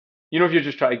if you're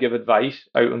just trying to give advice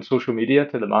out on social media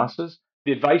to the masses,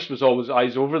 the advice was always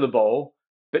eyes over the ball.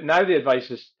 But now the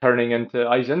advice is turning into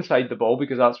eyes inside the ball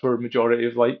because that's where majority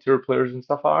of light tour players and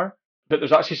stuff are. But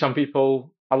there's actually some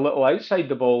people a little outside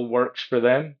the ball works for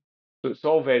them. So it's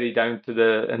all very down to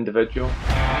the individual.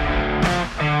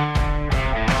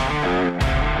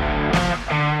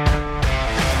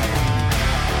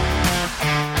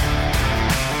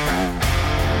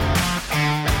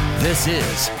 This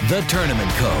is the Tournament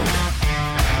Code.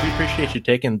 We appreciate you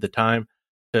taking the time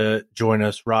to join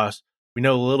us, Ross. We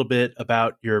know a little bit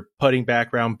about your putting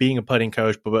background, being a putting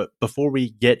coach, but before we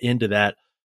get into that,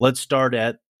 let's start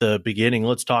at the beginning.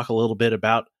 Let's talk a little bit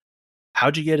about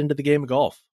how'd you get into the game of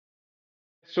golf?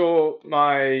 So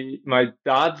my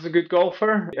dad's a good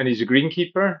golfer and he's a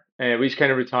greenkeeper. He's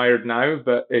kind of retired now,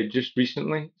 but just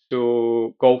recently.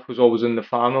 So golf was always in the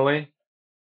family.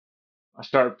 I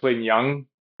started playing young.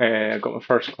 I got my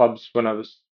first clubs when I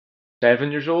was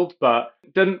 7 years old, but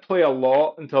didn't play a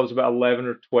lot until I was about 11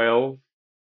 or 12,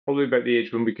 probably about the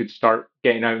age when we could start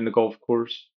getting out on the golf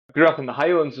course. I grew up in the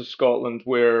Highlands of Scotland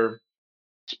where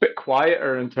it's a bit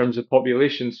quieter in terms of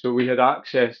population, so we had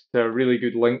access to a really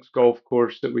good links golf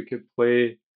course that we could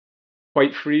play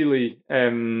quite freely.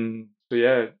 So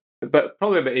yeah, but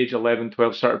probably about age 11,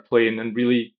 12, started playing and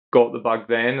really got the bug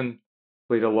then and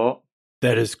played a lot.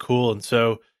 That is cool. And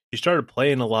so you started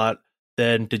playing a lot.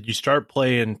 Then did you start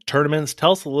playing tournaments?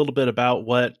 Tell us a little bit about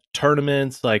what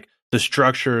tournaments, like the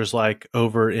structure is like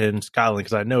over in Scotland,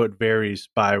 because I know it varies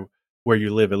by where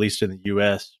you live, at least in the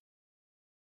US.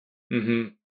 hmm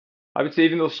I would say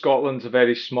even though Scotland's a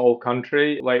very small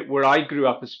country, like where I grew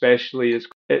up especially,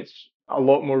 it's a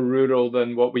lot more rural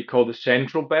than what we call the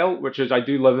Central Belt, which is I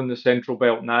do live in the Central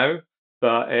Belt now,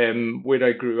 but where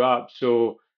I grew up.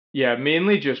 So yeah,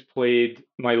 mainly just played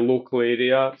my local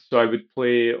area. So I would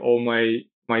play all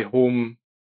my home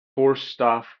course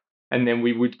stuff, and then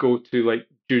we would go to like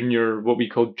what we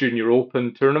call junior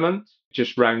open tournaments,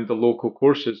 just round the local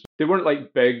courses. They weren't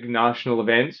like big national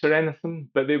events or anything,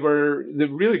 but they were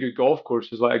really good golf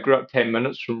courses. Like I grew up 10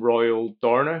 minutes from Royal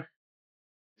Dornoch,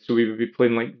 so we would be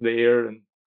playing like there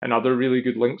and other really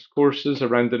good links courses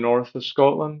around the north of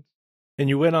Scotland. And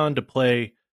you went on to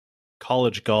play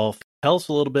college golf. Tell us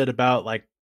a little bit about like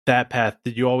that path.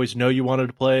 Did you always know you wanted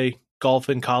to play golf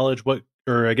in college?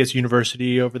 Or I guess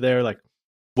university over there? Like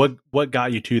what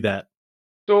got you to that?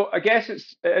 So I guess it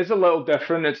is a little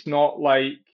different. It's not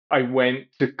like I went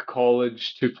to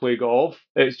college to play golf.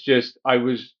 It's just I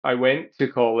went to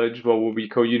college, well, what we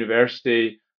call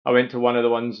university. I went to one of the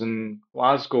ones in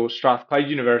Glasgow, Strathclyde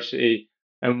University,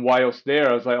 and whilst there,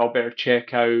 I was like, I'll better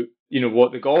check out,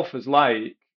 what the golf is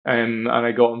like. And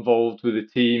I got involved with the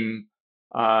team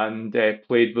and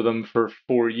played with them for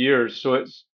 4 years. So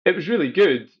it was really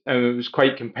good and it was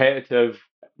quite competitive.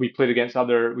 We played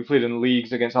in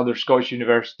leagues against other Scottish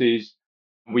universities.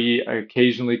 We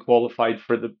occasionally qualified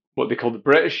for what they call the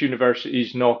British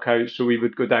universities knockout. So we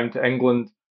would go down to England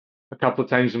a couple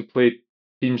of times and play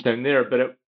teams down there.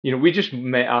 But we just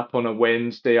met up on a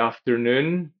Wednesday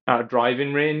afternoon at a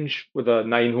driving range with a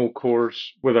 9-hole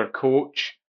course with our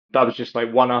coach. That was just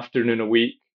like one afternoon a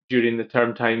week during the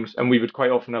term times, and we would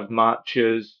quite often have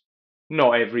matches,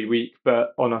 not every week,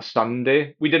 but on a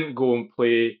Sunday. We didn't go and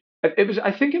play. It was.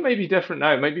 I think it might be different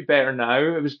now. It might be better now.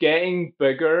 It was getting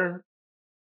bigger.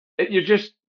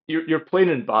 You're playing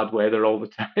in bad weather all the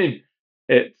time.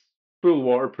 It's full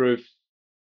waterproof,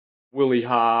 woolly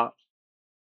hat,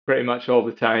 pretty much all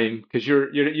the time because you're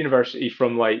at university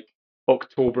from like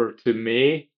October to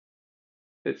May.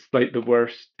 It's like the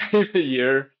worst time of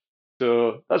year.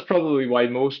 So that's probably why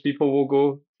most people will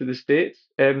go to the States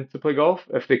to play golf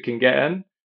if they can get in.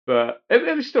 But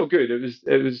it was still good. It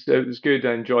was good.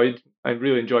 I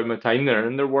really enjoyed my time there,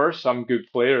 and there were some good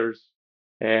players.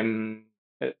 Um,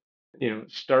 at,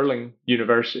 Stirling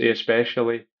University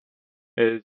especially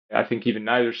is. I think even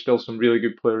now there's still some really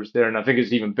good players there, and I think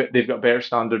they've got better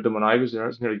standard than when I was there.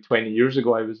 It's nearly 20 years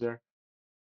ago I was there.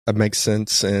 That makes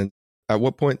sense. And at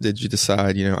what point did you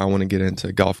decide, I want to get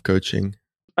into golf coaching?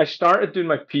 I started doing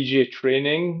my PGA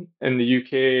training in the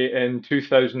UK in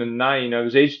 2009. I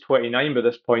was age 29 by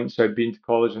this point, so I'd been to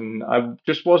college and I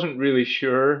just wasn't really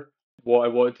sure what I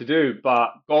wanted to do.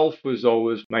 But golf was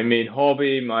always my main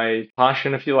hobby, my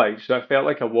passion, if you like. So I felt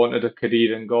like I wanted a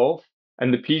career in golf.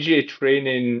 And the PGA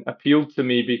training appealed to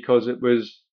me because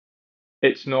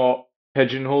it's not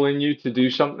pigeonholing you to do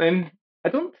something. I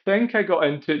don't think I got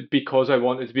into it because I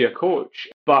wanted to be a coach,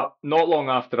 but not long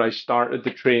after I started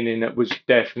the training, it was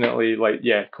definitely like,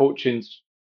 yeah, coaching's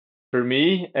for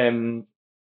me.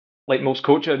 Like most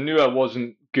coaches, I knew I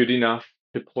wasn't good enough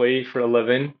to play for a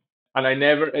living. And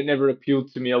it never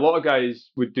appealed to me. A lot of guys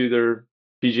would do their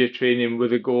PGA training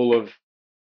with a goal of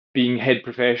being head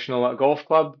professional at a golf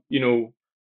club,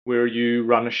 where you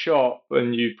run a shop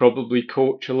and you probably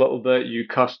coach a little bit, you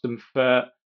custom fit.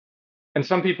 And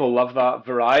some people love that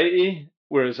variety,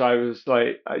 whereas I was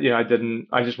like, I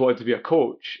just wanted to be a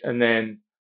coach. And then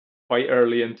quite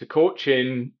early into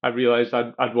coaching, I realized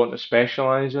I'd want to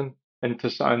specialize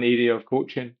into an area of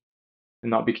coaching,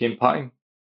 and that became putting.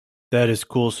 That is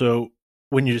cool. So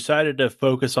when you decided to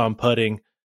focus on putting,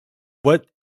 what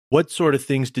what sort of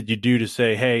things did you do to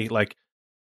say, hey, like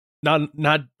not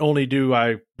only do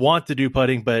I want to do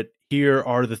putting, but here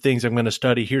are the things I'm going to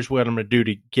study. Here's what I'm going to do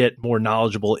to get more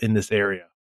knowledgeable in this area.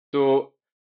 So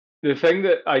the thing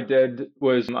that I did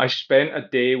was I spent a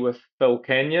day with Phil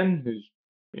Kenyon, who's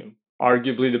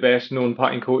arguably the best known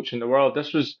putting coach in the world.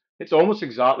 It's almost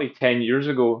exactly 10 years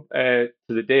ago to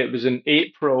the day. It was in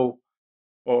April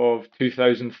of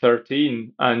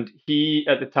 2013, and he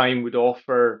at the time would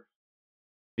offer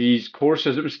these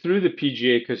courses. It was through the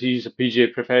PGA because he's a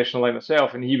PGA professional like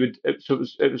myself, and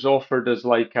it was offered as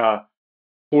like a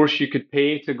course you could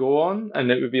pay to go on,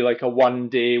 and it would be like a 1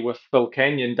 day with Phil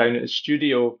Kenyon down at his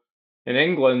studio in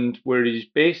England, where he's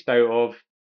based out of.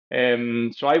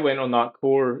 So I went on that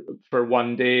course for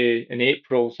 1 day in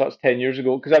April, so that's 10 years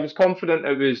ago, because I was confident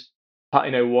it was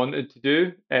something I wanted to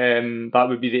do. That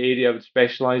would be the area I would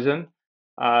specialize in,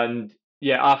 and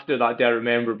yeah, after that day, I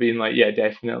remember being like, yeah,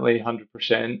 definitely,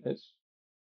 100%.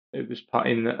 It was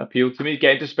putting that appealed to me.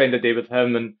 Getting to spend a day with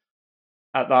him, and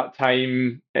at that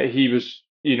time he was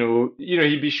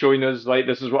he'd be showing us like,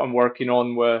 this is what I'm working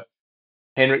on with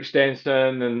Henrik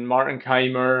Stenson and Martin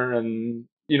Keimer and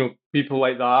people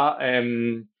like that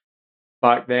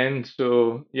back then.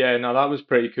 So yeah, no, that was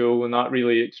pretty cool, and that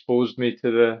really exposed me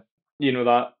to the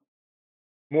that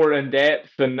more in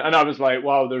depth, and I was like,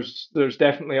 wow, there's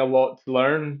definitely a lot to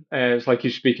learn. It's like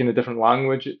you're speaking a different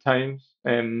language at times.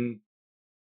 So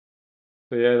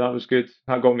yeah, that was good.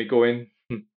 That got me going.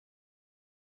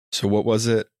 So what was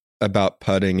it about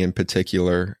putting in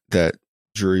particular that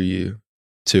drew you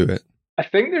to it? I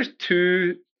think there's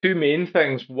two main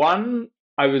things. One,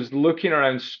 I was looking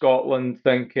around Scotland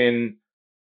thinking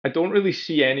I don't really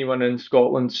see anyone in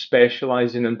Scotland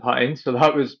specialising in putting, so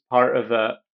that was part of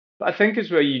it. But I think it's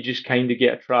where you just kind of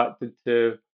get attracted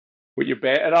to what you're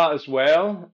better at as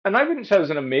well. And I wouldn't say I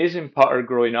was an amazing putter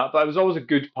growing up, but I was always a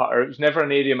good putter. It was never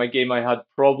an area of my game I had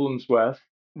problems with.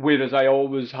 Whereas I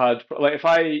always had, like, if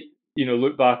I,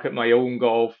 look back at my own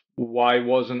golf, why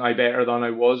wasn't I better than I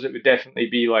was? It would definitely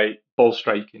be like ball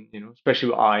striking, especially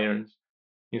with irons,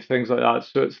 things like that.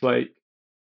 So it's like,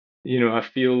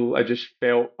 I just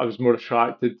felt I was more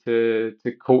attracted to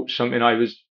coach something I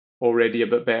was already a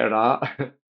bit better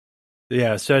at.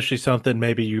 Yeah, especially something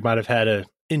maybe you might have had a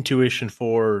intuition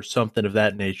for or something of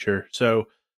that nature. So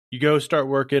you go start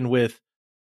working with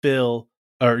Phil,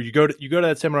 or you go to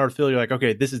that seminar with Phil, you're like,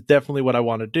 okay, this is definitely what I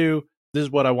want to do. This is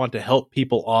what I want to help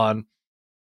people on.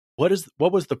 What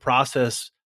was the process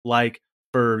like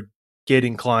for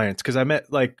getting clients? Because I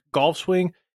met like golf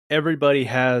swing, everybody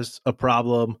has a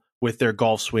problem with their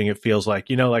golf swing, it feels like.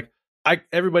 Like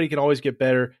everybody can always get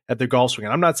better at their golf swing.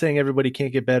 And I'm not saying everybody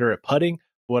can't get better at putting.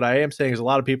 What I am saying is a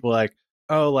lot of people are like,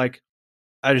 oh, like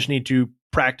I just need to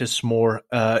practice more.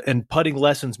 And putting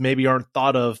lessons maybe aren't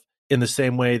thought of in the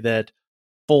same way that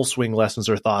full swing lessons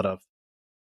are thought of.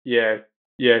 Yeah,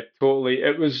 yeah, totally.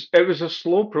 It was a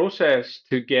slow process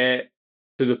to get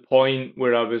to the point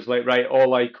where I was like, right,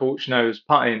 all I coach now is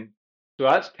putting. So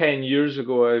that's 10 years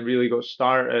ago I really got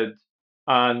started.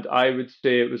 And I would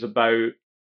say it was about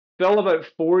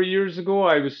 4 years ago,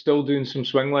 I was still doing some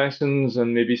swing lessons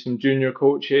and maybe some junior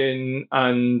coaching.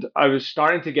 And I was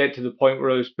starting to get to the point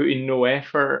where I was putting no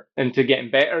effort into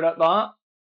getting better at that.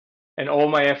 And all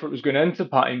my effort was going into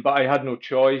putting, but I had no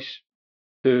choice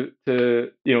to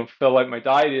fill out my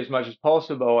diary as much as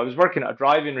possible. I was working at a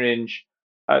driving range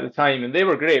at the time, and they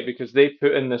were great because they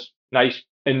put in this nice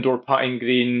indoor putting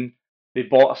green. They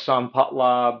bought a sand putt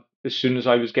lab as soon as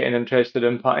I was getting interested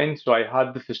in putting, so I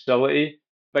had the facility.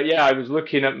 But yeah, I was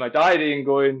looking at my diary and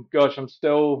going, "Gosh, I'm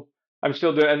still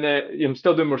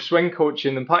doing more swing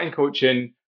coaching than putting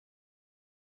coaching."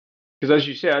 Because as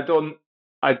you say,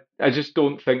 I just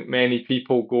don't think many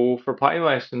people go for putting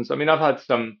lessons. I mean, I've had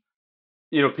some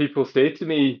people say to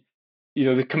me,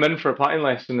 they come in for a putting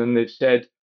lesson and they've said,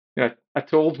 I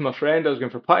told my friend I was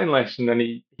going for a putting lesson and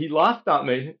he laughed at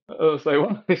me. I was like,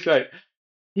 what?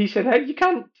 He said, hey, you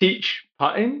can't teach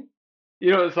putting.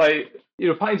 It's like,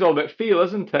 putting's all about feel,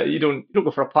 isn't it? You don't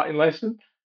go for a putting lesson.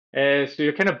 So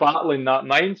you're kind of battling that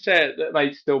mindset that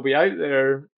might still be out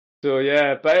there. So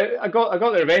yeah, but I got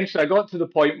there eventually. I got to the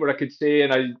point where I could say,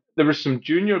 and I there were some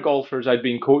junior golfers I'd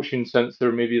been coaching since they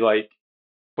were maybe like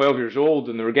 12 years old,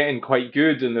 and they were getting quite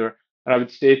good, and I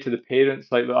would say to the parents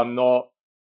like that I'm not.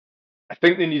 I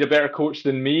think they need a better coach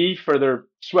than me for their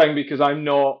swing because I'm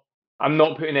not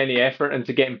putting any effort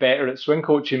into getting better at swing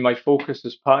coaching. My focus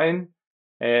is putting.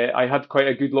 I had quite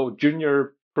a good little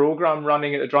junior program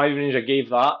running at the driving range. I gave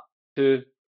that to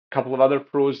a couple of other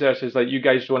pros there. Says like, you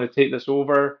guys want to take this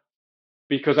over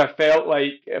because I felt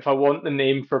like if I want the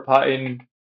name for putting,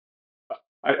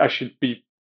 I should be,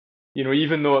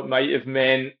 even though it might have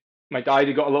meant my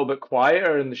diary got a little bit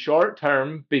quieter in the short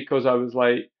term because I was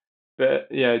like, but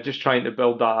yeah, just trying to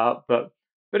build that up. But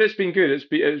it's been good.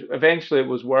 Eventually it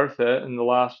was worth it in the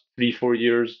last 3-4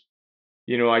 years.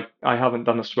 I haven't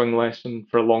done a swing lesson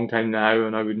for a long time now,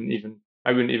 and I wouldn't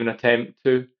even attempt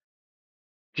to.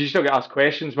 'Cause you still get asked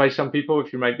questions by some people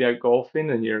if you might be out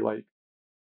golfing, and you're like,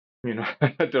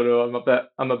 I don't know, I'm a bit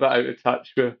out of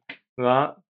touch with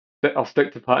that. But I'll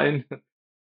stick to putting.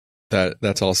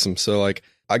 That's awesome. So like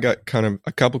I got kind of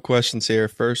a couple questions here.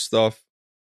 First off,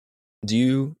 do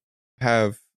you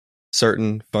have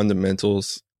certain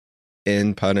fundamentals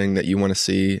in putting that you want to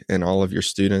see in all of your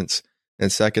students?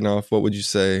 And second off, what would you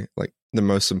say like the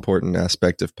most important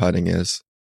aspect of putting is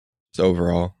just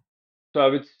overall? So I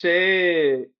would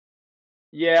say,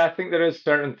 yeah, I think there is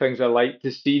certain things I like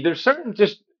to see. There's certain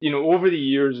just, over the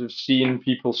years of seeing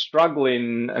people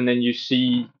struggling, and then you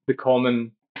see the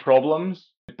common problems.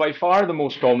 By far the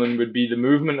most common would be the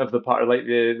movement of the putter, like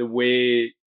the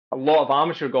way a lot of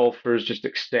amateur golfers just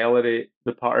accelerate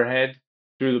the putter head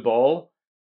through the ball.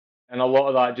 And a lot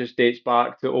of that just dates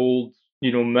back to old,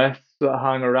 myths that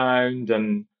hang around,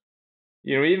 and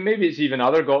maybe it's even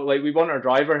other like we want our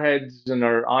driver heads and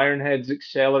our iron heads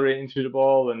accelerating through the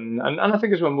ball, and I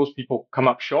think it's when most people come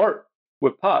up short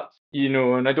with putts,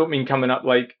 and I don't mean coming up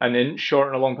like an inch short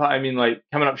in a long putt. I mean like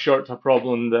coming up short to a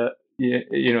problem that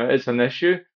it's an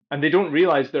issue, and they don't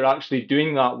realize they're actually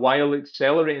doing that while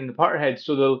accelerating the putter head.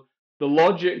 So the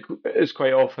logic is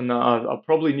quite often that I'll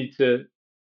probably need to,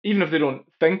 even if they don't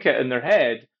think it in their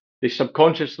head, they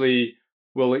subconsciously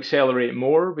will accelerate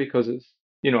more because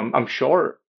I'm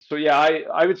short. So yeah,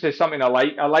 I would say something I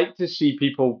like. I like to see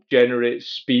people generate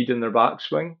speed in their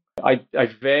backswing. I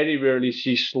very rarely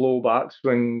see slow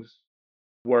backswings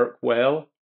work well.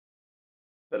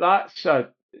 But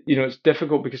it's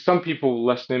difficult because some people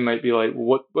listening might be like,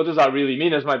 well, what does that really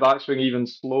mean? Is my backswing even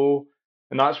slow?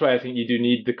 And that's why I think you do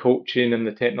need the coaching and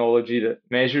the technology that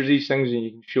measures these things and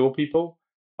you can show people.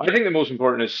 I think the most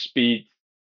important is speed,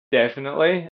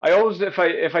 definitely. I always, if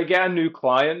I get a new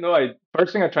client though, I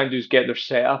first thing I try and do is get their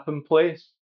setup in place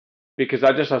because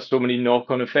that just has so many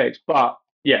knock-on effects. But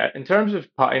yeah, in terms of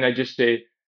putting, I just say,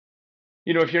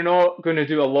 if you're not going to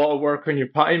do a lot of work on your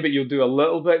putting, but you'll do a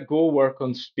little bit, go work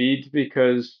on speed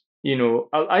because,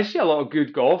 I see a lot of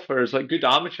good golfers, like good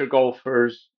amateur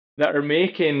golfers that are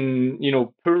making,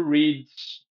 poor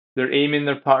reads. They're aiming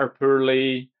their putter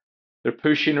poorly. They're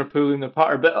pushing or pulling their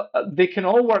putter, but they can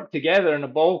all work together and the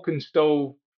ball can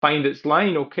still find its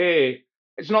line. Okay.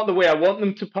 It's not the way I want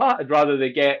them to putt. I'd rather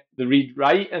they get the read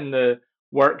right and the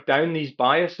work down these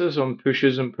biases on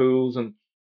pushes and pulls,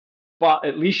 but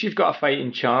at least you've got a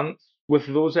fighting chance with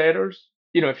those errors.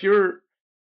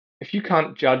 If you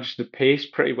can't judge the pace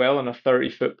pretty well on a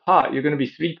 30-foot putt, you're going to be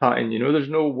three putting. There's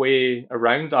no way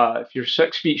around that. If you're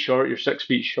 6 feet short, you're 6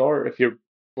 feet short. If you're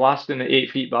blasting at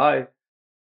 8 feet by,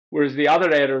 whereas the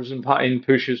other errors in putting,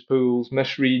 pushes, pulls,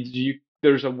 misreads,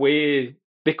 there's a way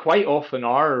they quite often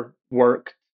are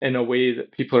worked in a way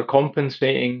that people are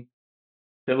compensating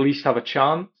to at least have a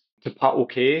chance to putt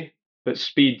okay. But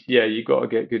speed, yeah, you got to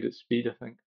get good at speed, I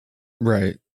think.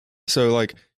 Right. So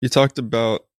like you talked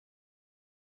about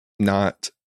not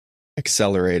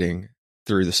accelerating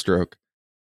through the stroke.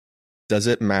 Does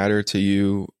it matter to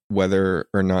you whether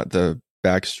or not the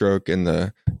backstroke and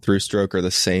the through stroke are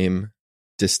the same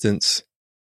distance,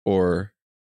 or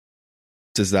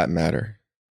does that matter?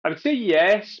 I would say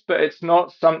yes, but it's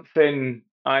not something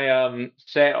I am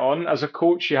set on. As a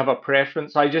coach, you have a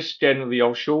preference.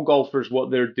 I'll show golfers what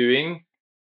they're doing,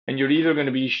 and you're either going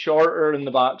to be shorter in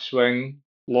the backswing,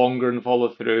 longer in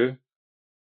follow through.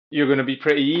 You're going to be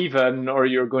pretty even, or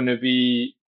you're going to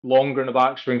be longer in the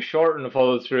backswing, shorter in the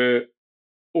follow through.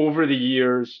 Over the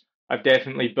years, I've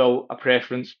definitely built a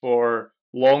preference for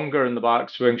longer in the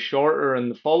backswing, shorter in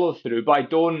the follow through, but I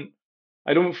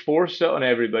don't force it on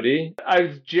everybody.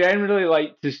 I generally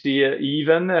like to see it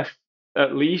even, if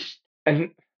at least.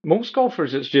 And most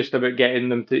golfers, it's just about getting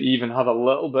them to even have a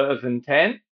little bit of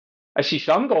intent. I see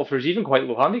some golfers, even quite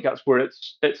low handicaps, where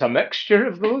it's a mixture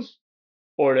of those,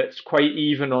 or it's quite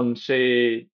even on,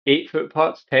 say, 8-foot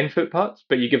putts, 10-foot putts,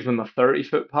 but you give them a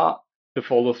 30-foot putt, the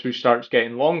follow through starts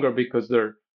getting longer because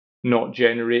they're not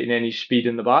generating any speed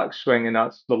in the backswing, and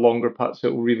that's the longer putts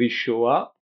that will really show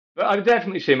up. But I would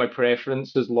definitely say my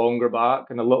preference is longer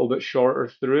back and a little bit shorter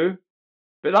through.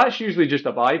 But that's usually just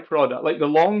a byproduct. Like the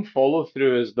long follow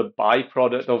through is the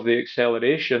byproduct of the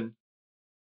acceleration.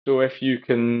 So if you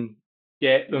can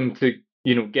get them to,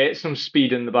 get some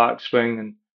speed in the backswing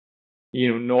and,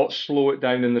 not slow it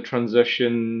down in the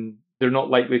transition, they're not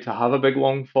likely to have a big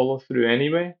long follow through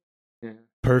anyway. Yeah.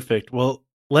 Perfect. Well,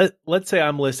 let's say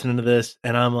I'm listening to this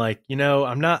and I'm like,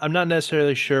 I'm not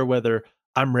necessarily sure whether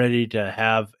I'm ready to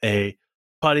have a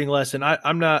putting lesson.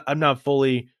 I'm not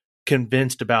fully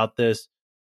convinced about this,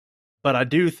 but I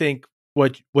do think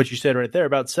what you said right there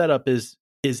about setup is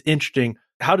interesting.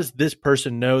 How does this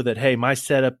person know that, hey, my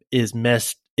setup is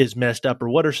messed up, or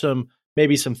what are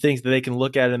maybe some things that they can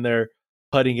look at in their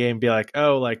putting game and be like,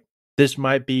 oh, like this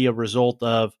might be a result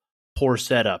of poor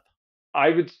setup? I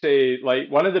would say like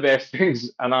one of the best things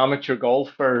an amateur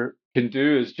golfer can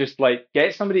do is just like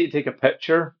get somebody to take a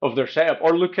picture of their setup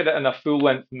or look at it in a full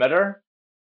length mirror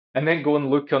and then go and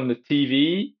look on the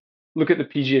TV, look at the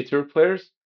PGA Tour players,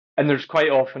 and there's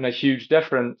quite often a huge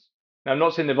difference. Now, I'm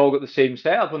not saying they've all got the same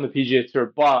setup on the PGA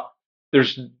Tour, but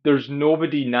there's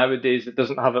nobody nowadays that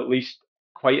doesn't have at least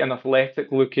quite an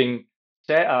athletic looking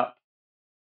setup.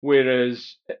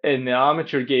 Whereas in the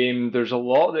amateur game, there's a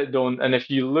lot that don't. And if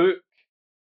you look,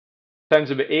 sounds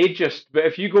a bit ageist, but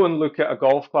if you go and look at a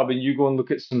golf club and you go and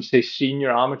look at some, say, senior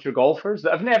amateur golfers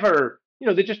that have never,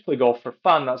 they just play golf for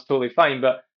fun, that's totally fine,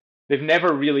 but they've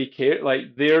never really cared.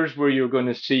 Like, there's where you're going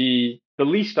to see the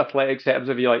least athletic setups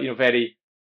of you, like,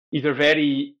 either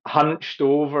very hunched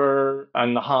over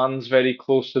and the hands very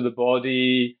close to the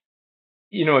body,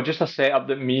 just a setup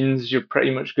that means you're pretty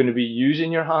much going to be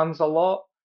using your hands a lot.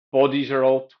 Bodies are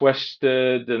all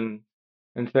twisted and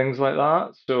things like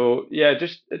that. So yeah,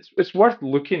 just it's worth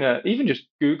looking at. Even just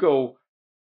Google,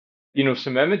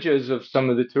 some images of some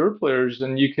of the tour players,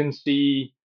 and you can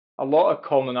see a lot of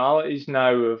commonalities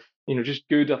now of just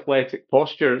good athletic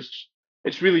postures.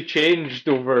 It's really changed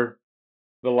over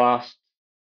the last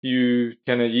few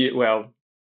kind of years. Well,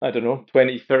 I don't know,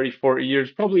 20, 30, 40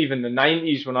 years, probably even the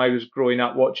 90s when I was growing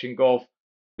up watching golf.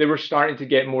 They were starting to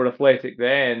get more athletic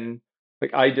then.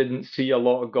 Like I didn't see a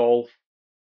lot of golf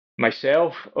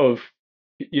myself of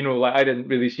like I didn't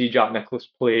really see Jack Nicklaus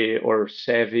play or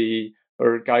Seve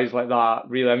or guys like that.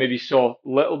 Really, I maybe saw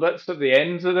little bits of the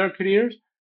ends of their careers.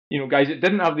 Guys that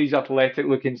didn't have these athletic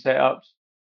looking setups.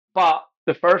 But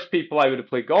the first people I would have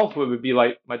played golf with would be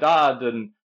like my dad,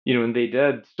 and and they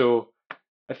did. So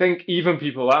I think even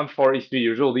people, I'm 43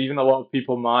 years old, even a lot of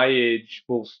people my age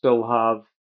will still have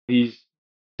these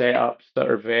setups that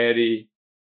are very,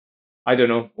 I don't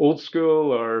know, old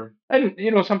school,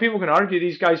 and some people can argue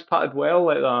these guys patted well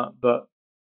like that, but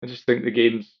I just think the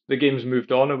game's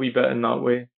moved on a wee bit in that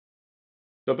way.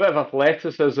 So a bit of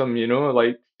athleticism,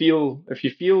 like if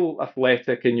you feel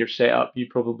athletic in your setup, you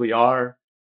probably are.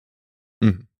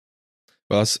 Mhm.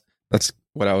 Well, that's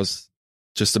what I was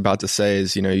just about to say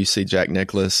is, you see Jack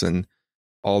Nicklaus and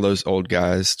all those old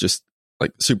guys just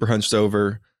like super hunched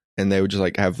over, and they would just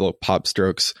like have little pop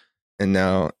strokes. And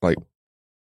now, like,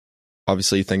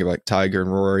 obviously you think of like Tiger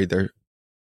and Rory, they're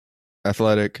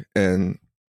athletic and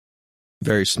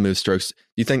very smooth strokes. Do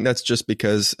you think that's just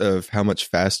because of how much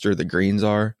faster the greens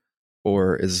are,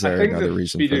 or is I there think another the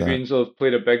reason speed for of that? greens will have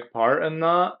played a big part in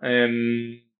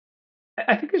that.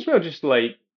 I think as well, just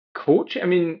like coach. I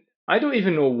mean, I don't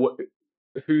even know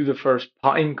who the first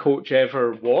putting coach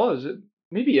ever was. It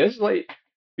maybe is like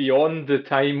beyond the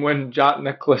time when Jack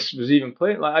Nicklaus was even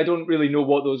playing. Like, I don't really know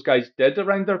what those guys did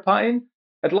around their putting.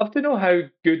 I'd love to know how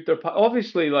good their putt.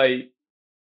 Obviously, like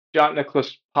Jack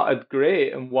Nicklaus putted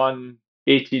great and won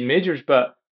 18 majors,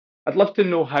 but I'd love to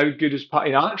know how good his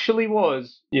putting actually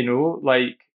was.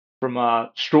 Like from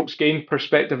a strokes gained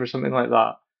perspective or something like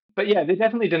that. But yeah, they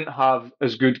definitely didn't have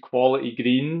as good quality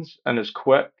greens and as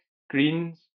quick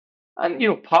greens.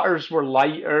 And putters were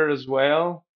lighter as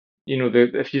well.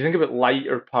 If you think about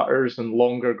lighter putters and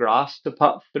longer grass to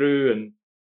putt through, and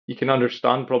you can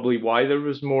understand probably why there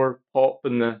was more pop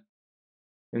in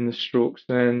the strokes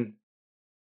then.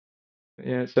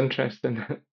 Yeah, it's interesting.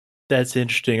 That's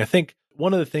interesting. I think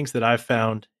one of the things that I've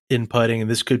found in putting, and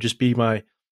this could just be my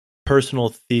personal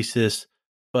thesis,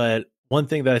 but one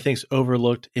thing that I think is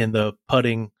overlooked in the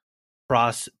putting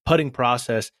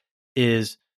process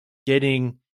is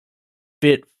getting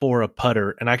fit for a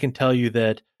putter. And I can tell you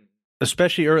that,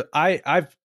 especially early,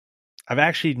 I've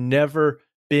actually never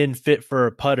been fit for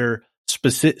a putter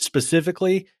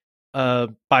specifically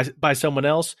by someone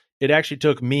else. It actually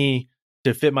took me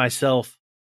to fit myself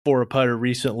for a putter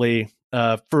recently.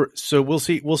 So we'll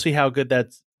see how good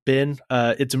that's been.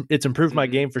 It's improved my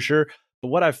game for sure. But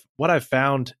what I've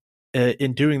found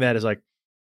in doing that is like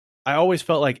I always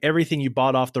felt like everything you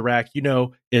bought off the rack,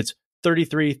 it's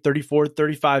 33, 34,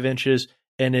 35 inches,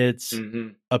 and it's Mm-hmm.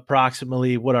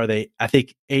 approximately, what are they? I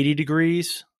think 80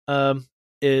 degrees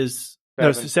is,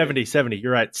 no, 70, 70.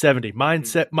 You're right, 70.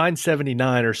 Mine's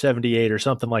 79 or 78 or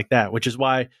something like that, which is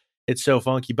why it's so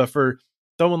funky. But for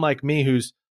someone like me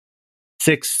who's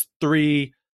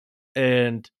 6'3",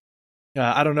 and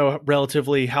I don't know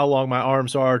relatively how long my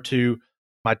arms are to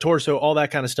my torso, all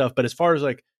that kind of stuff. But as far as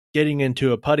like getting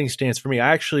into a putting stance for me,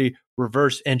 I actually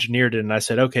reverse engineered it. And I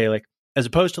said, okay, like as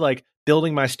opposed to like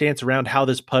building my stance around how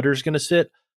this putter is going to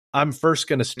sit, I'm first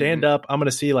going to stand up. I'm going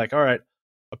to see like, all right,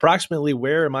 approximately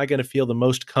where am I going to feel the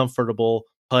most comfortable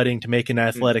putting to make an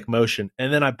athletic motion?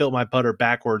 And then I built my putter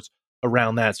backwards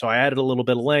around that. So I added a little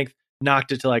bit of length,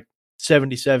 knocked it to like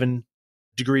 77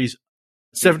 degrees,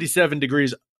 77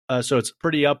 degrees, so it's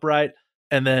pretty upright.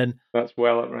 And then That's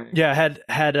well upright. yeah,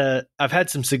 I've had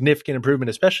some significant improvement,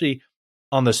 especially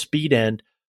on the speed end.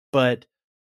 But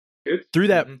Good. through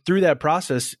that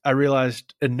process, I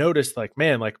realized and noticed like,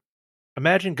 man, like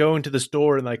imagine going to the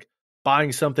store and like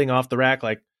buying something off the rack.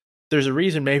 Like there's a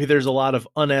reason maybe there's a lot of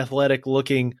unathletic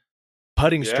looking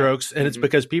putting strokes, and it's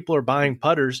because people are buying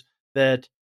putters that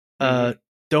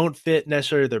don't fit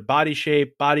necessarily their body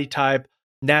shape, body type,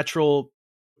 natural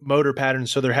motor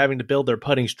patterns. So they're having to build their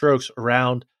putting strokes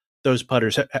around those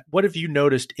putters. What have you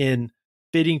noticed in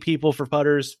fitting people for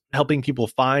putters, helping people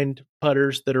find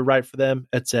putters that are right for them,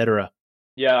 etc.?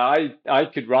 Yeah, I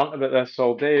could rant about this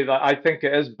all day. I think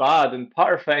it is bad, and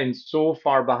putter fitting's so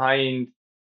far behind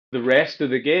the rest of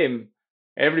the game.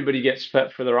 Everybody gets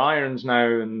fit for their irons now,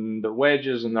 and their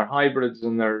wedges, and their hybrids,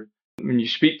 and their. When you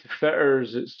speak to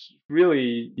fitters, it's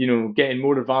really getting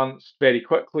more advanced very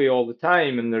quickly all the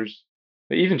time. And there's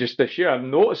even just this year, I'm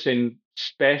noticing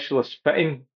specialist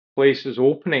fitting places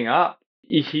opening up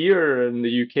here in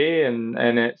the UK,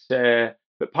 and it's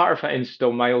but putter fitting's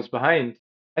still miles behind.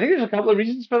 I think there's a couple of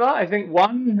reasons for that. I think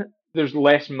one, there's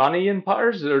less money in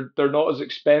putters. They're not as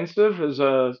expensive as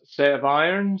a set of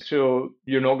irons, so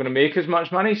you're not going to make as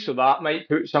much money. So that might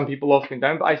put some people off and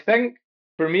down. But I think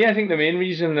for me, I think the main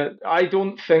reason that I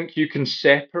don't think you can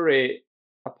separate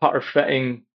a putter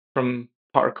fitting from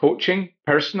putter coaching.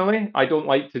 Personally, I don't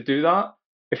like to do that.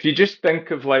 If you just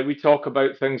think of like we talk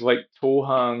about things like toe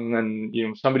hang,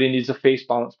 and somebody needs a face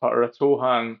balance putter, a toe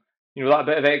hang, that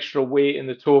bit of extra weight in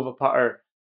the toe of a putter,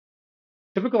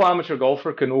 typical amateur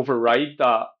golfer can override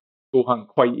that Gohan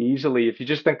quite easily. If you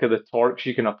just think of the torques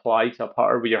you can apply to a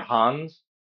putter with your hands,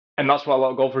 and that's what a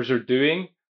lot of golfers are doing.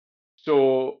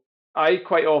 So I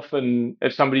quite often,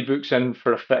 if somebody books in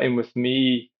for a fitting with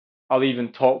me, I'll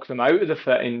even talk them out of the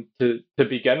fitting to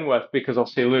begin with, because I'll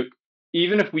say, look,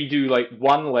 even if we do like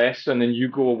one lesson and you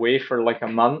go away for like a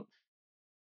month,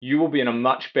 you will be in a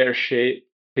much better shape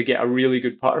to get a really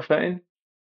good putter fitting.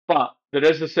 But there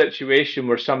is a situation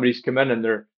where somebody's come in and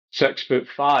they're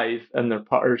 6'5" and their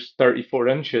putter's 34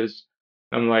 inches.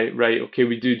 I'm like, right, okay,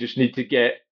 we do just need to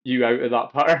get you out of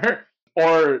that putter.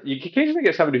 Or you can occasionally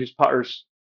get somebody whose putter's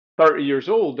 30 years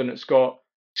old and it's got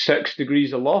 6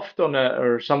 degrees of loft on it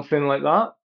or something like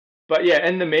that. But yeah,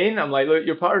 in the main, I'm like, look,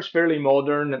 your putter's fairly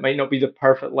modern. It might not be the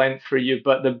perfect length for you,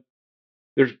 but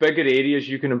there's bigger areas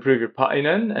you can improve your putting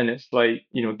in, and it's like,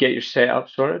 get your setup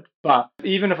sorted. But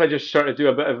even if I just sort of do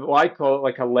a bit of what I call it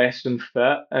like a lesson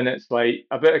fit, and it's like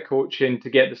a bit of coaching to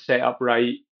get the setup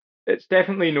right, it's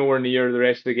definitely nowhere near the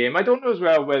rest of the game. I don't know as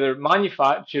well whether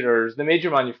manufacturers, the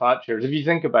major manufacturers, if you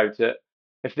think about it,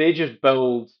 if they just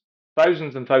build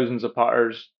thousands and thousands of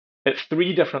putters at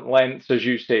three different lengths, as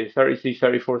you say, 33,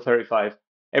 34, 35,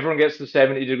 everyone gets the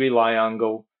 70-degree lie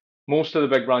angle. Most of the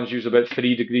big brands use about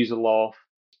 3 degrees of loft.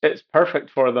 It's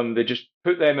perfect for them. They just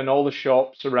put them in all the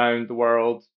shops around the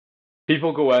world.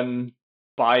 People go in,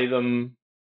 buy them,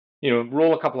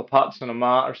 roll a couple of putts on a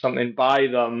mat or something, buy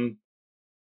them,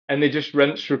 and they just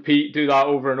rinse, repeat, do that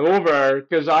over and over.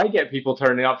 Because I get people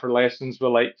turning up for lessons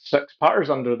with like 6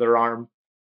 putters under their arm,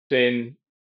 saying,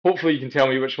 hopefully you can tell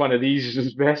me which one of these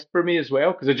is best for me as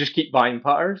well, because I just keep buying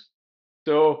putters.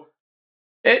 So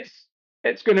it's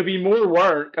it's going to be more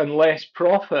work and less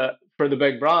profit for the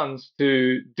big brands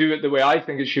to do it the way I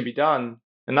think it should be done.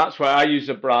 And that's why I use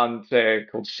a brand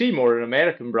called Seymour, an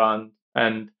American brand,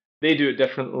 and they do it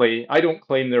differently. I don't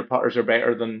claim their putters are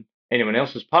better than anyone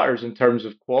else's putters in terms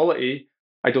of quality.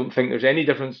 I don't think there's any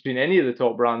difference between any of the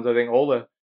top brands. I think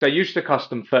I used to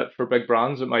custom fit for big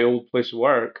brands at my old place of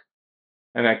work,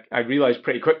 And I realized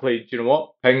pretty quickly, do you know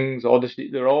what? Pings, Odyssey,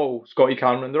 they're all Scotty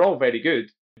Cameron, they're all very good.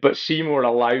 But Seymour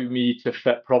allow me to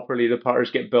fit properly. The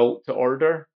putters get built to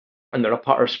order, and they're a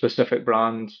putter specific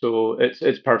brand, so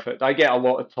it's perfect. I get a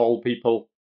lot of tall people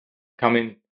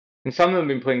coming, and some of them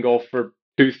have been playing golf for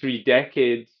 2, 3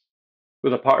 decades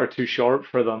with a putter too short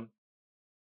for them.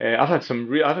 I've had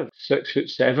 6 foot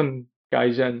 7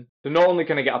 guys in. They're not only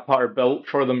can I get a putter built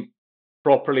for them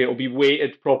properly, it'll be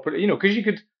weighted properly, because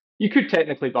you could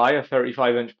technically buy a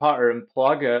 35-inch putter and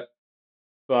plug it,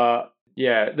 but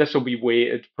yeah, this will be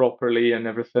weighted properly and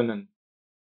everything, and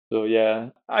so yeah,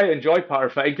 I enjoy putter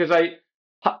fitting because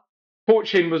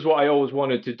coaching was what I always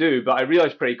wanted to do, but I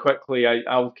realized pretty quickly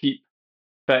I'll keep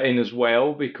fitting as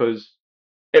well because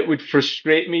it would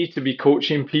frustrate me to be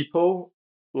coaching people,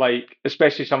 like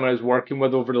especially someone I was working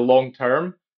with over the long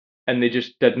term, and they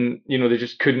just didn't, they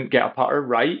just couldn't get a putter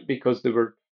right because they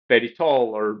were very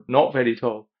tall or not very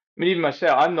tall. I mean, even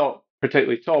myself, I'm not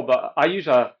particularly tall, but I use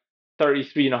a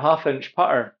 33.5-inch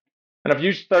putter, and I've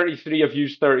used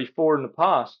 34 in the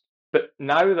past. But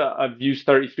now that I've used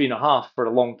 33.5 for a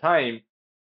long time,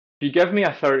 if you give me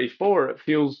a 34, it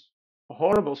feels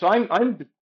horrible. So I'm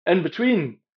in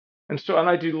between, and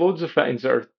I do loads of fittings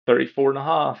that are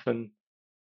 34.5, and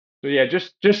so yeah,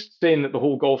 just saying that the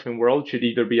whole golfing world should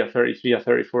either be a 33, a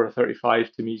 34, a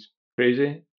 35 to me is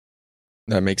crazy.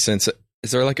 That makes sense.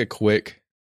 Is there like a quick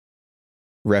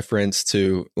reference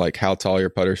to like how tall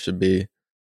your putter should be?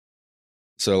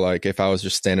 So like if I was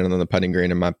just standing on the putting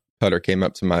green and my putter came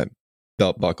up to my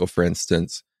belt buckle, for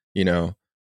instance,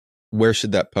 where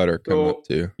should that putter come up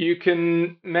to? You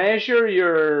can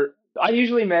measure I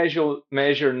usually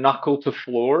measure knuckle to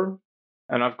floor,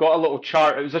 and I've got a little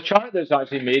chart. It was a chart that's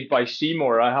actually made by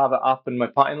Seymour. I have it up in my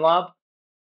putting lab,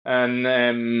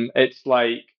 and it's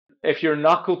like if your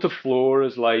knuckle to floor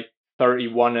is like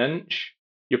 31 inch,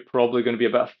 you're probably going to be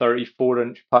about a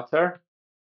 34-inch putter.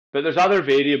 But there's other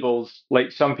variables,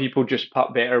 like some people just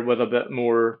putt better with a bit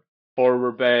more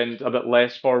forward bend, a bit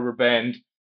less forward bend.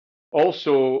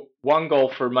 Also, one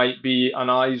golfer might be an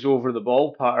eyes over the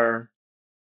ball putter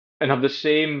and have the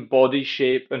same body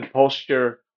shape and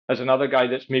posture as another guy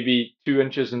that's maybe 2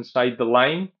 inches inside the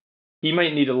line. He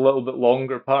might need a little bit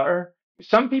longer putter.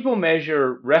 Some people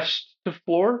measure wrist to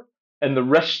floor, and the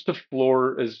wrist to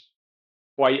floor is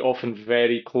quite often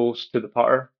very close to the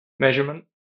putter measurement.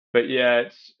 But yeah,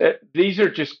 these are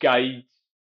just guides.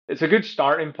 It's a good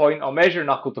starting point. I'll measure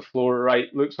knuckle to floor, right?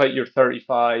 Looks like you're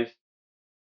 35,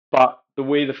 but the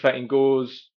way the fitting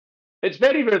goes, it's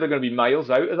very rare they're going to be miles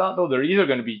out of that, though. They're either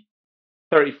going to be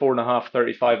 34.5,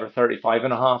 35, or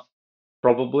 35.5,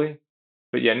 probably.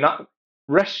 But yeah, not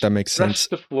That makes sense. wrist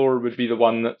to floor would be the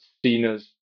one that's seen as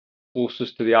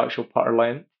closest to the actual putter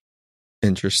length.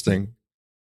 Interesting.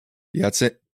 Yeah, it's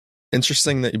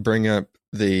interesting that you bring up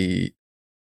the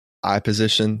eye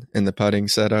position in the putting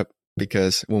setup,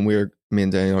 because when me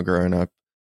and Daniel growing up,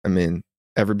 I mean,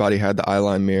 everybody had the eye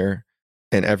line mirror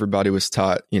and everybody was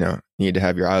taught, you need to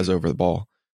have your eyes over the ball.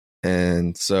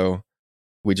 And so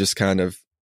we just kind of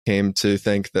came to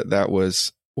think that that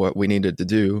was what we needed to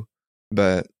do.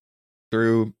 But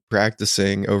through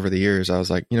practicing over the years, I was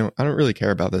like, I don't really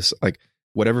care about this. Like,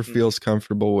 whatever feels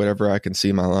comfortable, whatever I can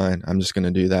see my line, I'm just going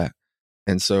to do that.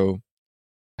 And so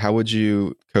how would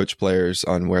you coach players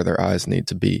on where their eyes need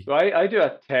to be? So I do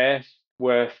a test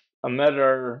with a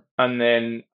mirror, and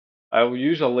then I'll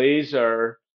use a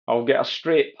laser. I'll get a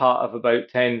straight putt of about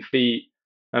 10 feet,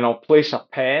 and I'll place a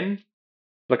pen,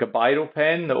 like a biro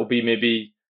pen, that will be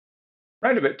maybe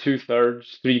around about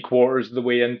 2/3, 3/4 of the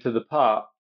way into the putt.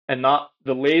 And that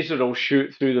the laser will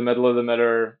shoot through the middle of the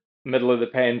mirror, middle of the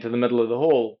pen to the middle of the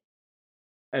hole.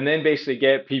 And then basically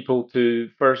get people to,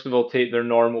 first of all, take their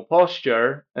normal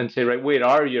posture and say, right, where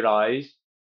are your eyes?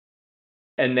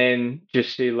 And then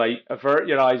just say, like, avert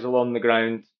your eyes along the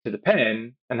ground to the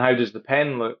pen, and how does the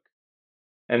pen look?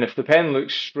 And if the pen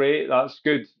looks straight, that's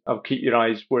good. I'll keep your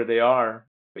eyes where they are.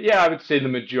 But yeah, I would say the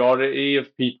majority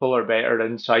of people are better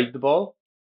inside the ball.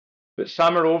 But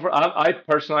some are over. I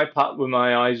personally, I putt with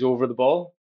my eyes over the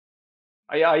ball.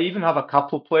 I even have a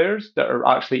couple of players that are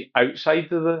actually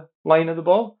outside of the line of the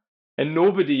ball, and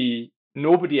nobody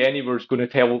anywhere is going to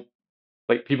tell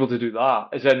like people to do that.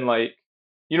 As in, like,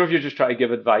 if you're just trying to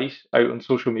give advice out on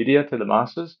social media to the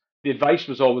masses, the advice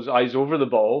was always eyes over the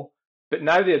ball. But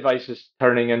now the advice is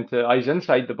turning into eyes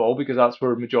inside the ball, because that's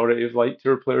where majority of light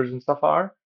tour players and stuff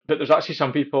are. But there's actually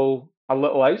some people a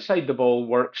little outside the ball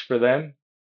works for them.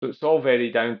 So it's all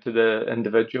very down to the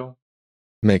individual.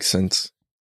 Makes sense.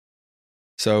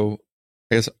 So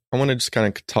I guess I want to just kind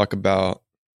of talk about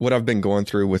what I've been going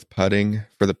through with putting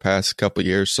for the past couple of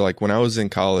years. So like when I was in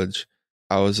college,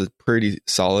 I was a pretty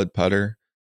solid putter,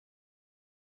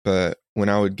 but when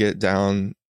I would get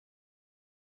down,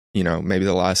 maybe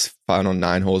the last final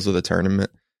 9 holes of the tournament,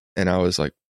 and I was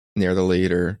like near the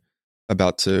lead or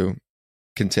about to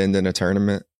contend in a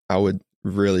tournament, I would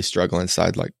really struggle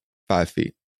inside like 5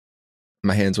 feet.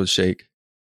 My hands would shake,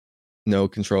 no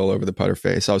control over the putter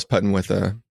face. I was putting with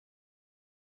a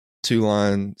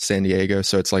 2-line San Diego,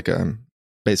 so it's like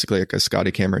basically like a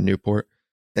Scotty Cameron Newport.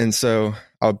 And so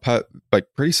I would putt like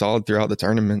pretty solid throughout the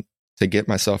tournament to get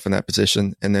myself in that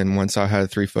position. And then once I had a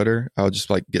 3-footer, I would just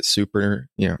like get super,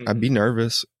 I'd be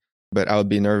nervous, but I would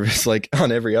be nervous like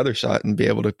on every other shot and be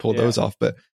able to pull those off.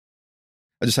 But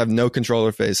I just have no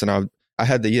controller face, and I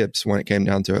had the yips when it came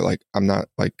down to it. Like, I'm not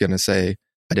like going to say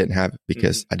I didn't have it,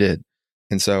 because I did.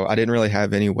 And so I didn't really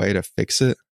have any way to fix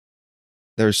it.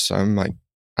 There's some like,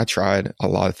 I tried a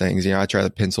lot of things. I tried the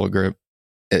pencil grip.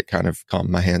 It kind of calmed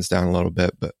my hands down a little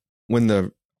bit. But when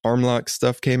the arm lock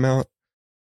stuff came out,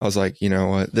 I was like, you know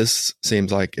what? This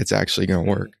seems like it's actually going to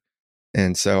work.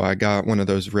 And so I got one of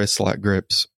those wrist lock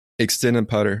grips, extended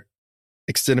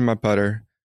my putter,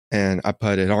 and I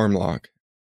putted arm lock.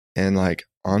 And like,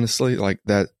 honestly, like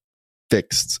that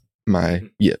fixed my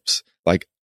yips. Like,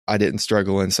 I didn't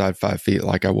struggle inside 5 feet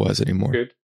like I was anymore.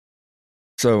 Good.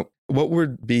 So what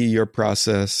would be your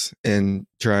process in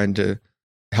trying to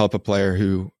help a player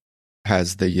who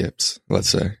has the yips, let's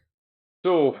say?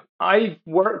 So I've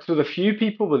worked with a few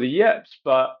people with the yips,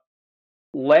 but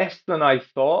less than I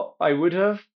thought I would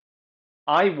have.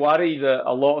 I worry that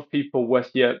a lot of people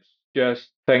with yips just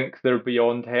think they're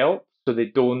beyond help, so they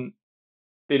don't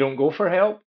go for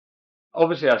help.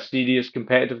 Obviously, a serious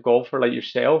competitive golfer like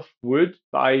yourself would,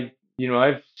 but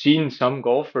I've seen some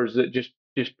golfers that just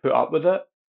put up with it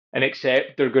and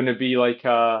accept they're going to be like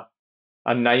a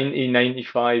 90,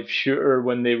 95 shooter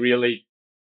when they really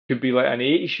could be like an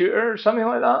 80 shooter or something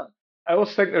like that. I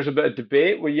also think there's a bit of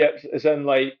debate with yips, as in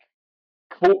like,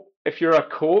 if you're a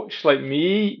coach like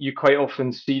me, you quite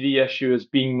often see the issue as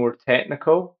being more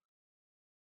technical.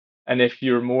 And if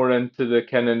you're more into the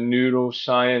kind of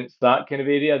neuroscience, that kind of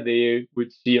area, they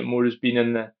would see it more as being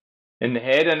in the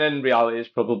head. And in reality, it's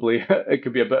probably it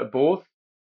could be a bit of both.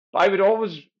 But I would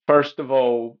always, first of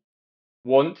all,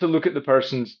 want to look at the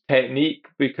person's technique,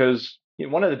 because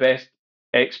one of the best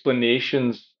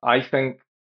explanations I think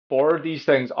for these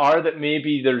things are that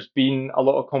maybe there's been a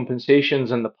lot of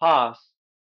compensations in the past.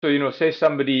 So, say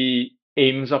somebody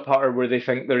aims a putter where they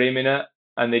think they're aiming it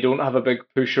and they don't have a big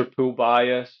push or pull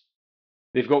bias.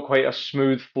 They've got quite a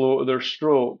smooth flow to their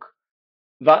stroke.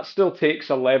 That still takes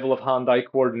a level of hand-eye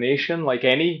coordination like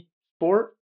any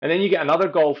sport. And then you get another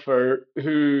golfer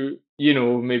who,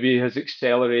 maybe has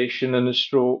acceleration in the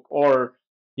stroke, or,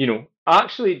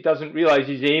 actually doesn't realize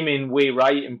he's aiming way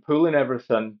right and pulling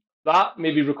everything. That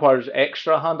maybe requires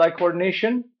extra hand-eye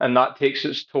coordination, and that takes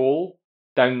its toll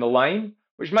down the line,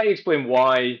 which might explain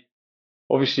why,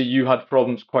 obviously, you had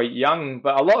problems quite young,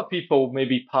 but a lot of people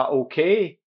maybe putt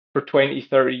okay for 20,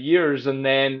 30 years, and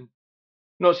then,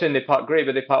 not saying they putt great,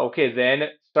 but they putt okay, then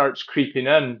it starts creeping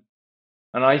in.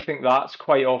 And I think that's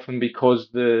quite often because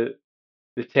the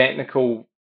technical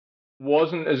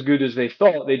wasn't as good as they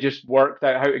thought. They just worked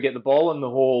out how to get the ball in the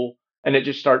hole, and it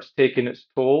just starts taking its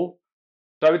toll.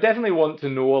 So I would definitely want to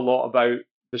know a lot about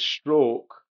the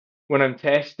stroke when I'm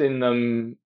testing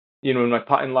them, in my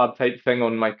putting lab type thing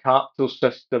on my capsule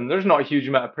system. There's not a huge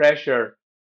amount of pressure,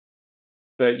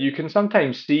 but you can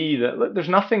sometimes see that, look, there's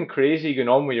nothing crazy going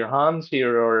on with your hands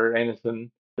here or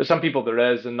anything. But some people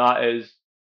there is, and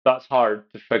that's hard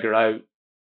to figure out.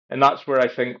 And that's where I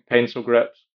think pencil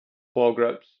grips, claw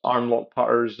grips, arm lock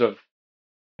putters have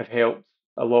helped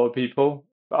a lot of people.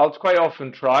 But I'll quite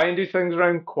often try and do things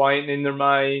around quietening their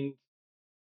mind.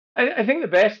 I think the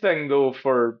best thing though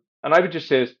and I would just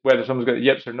say whether someone's got the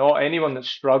yips or not, anyone that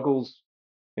struggles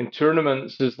in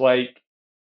tournaments is like,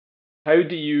 how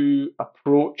do you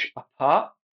approach a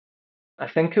putt? I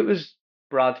think it was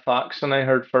Brad Faxon I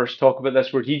heard first talk about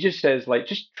this, where he just says, like,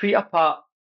 just treat a putt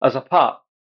as a putt.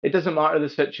 It doesn't matter the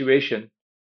situation.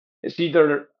 It's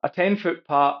either a 10-foot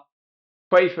putt,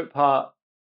 20-foot putt.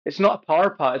 It's not a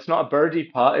par putt. It's not a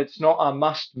birdie putt. It's not a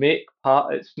must-make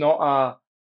putt. It's not a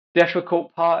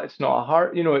difficult putt. It's not a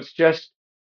hard.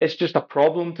 It's just a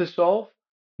problem to solve.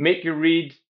 Make your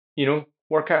read.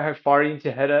 Work out how far you need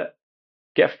to hit it.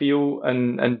 Get a feel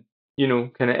and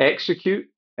kind of execute.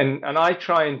 And I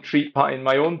try and treat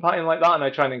my own putting like that, and I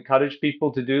try and encourage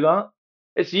people to do that.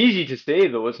 It's easy to say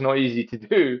though; it's not easy to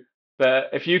do.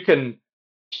 But if you can,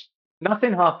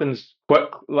 nothing happens quick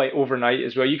like overnight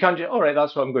as well. You can't just, all right,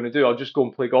 that's what I'm going to do. I'll just go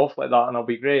and play golf like that, and I'll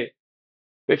be great.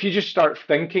 But if you just start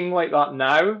thinking like that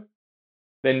now,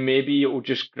 then maybe it will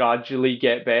just gradually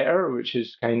get better, which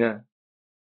is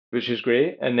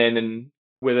great. And then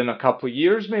within a couple of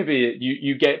years, maybe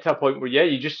you get to a point where yeah,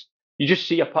 you just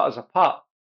see a putt as a putt.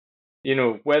 You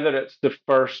know, whether it's the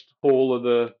first hole of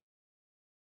the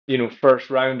first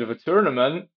round of a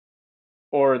tournament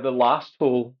or the last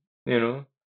hole. You know,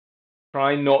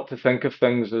 try not to think of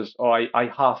things as oh,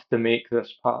 I have to make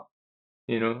this putt.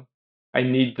 You know, I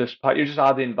need this putt. You're just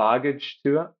adding baggage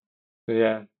to it. So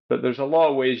yeah, but there's a lot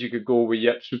of ways you could go with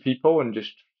yips with people, and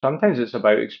just sometimes it's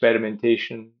about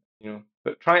experimentation, you know.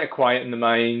 But trying to quieten the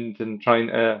mind and try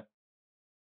and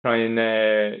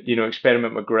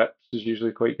experiment with grips is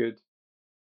usually quite good.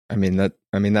 I mean that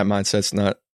mindset's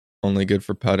not only good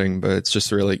for putting, but it's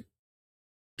just a really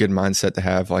good mindset to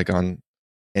have, like in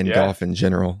Yeah, golf in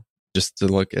general. Just to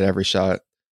look at every shot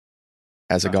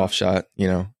as a golf shot, you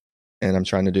know. And I'm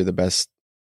trying to do the best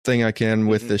thing I can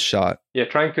with this shot. Yeah,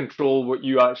 try and control what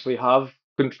you actually have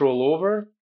control over.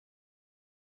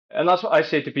 And that's what I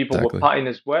say to people with Exactly. putting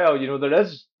as well. You know,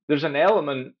 there's an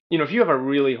element, you know, if you have a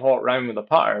really hot round with a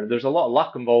putter, there's a lot of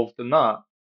luck involved in that.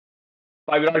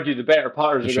 I would argue the better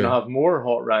putters For are going to sure. have more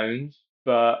hot rounds,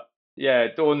 but yeah,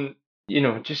 don't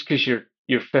just because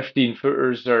your 15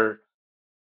 footers are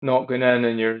not going in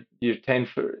and your 10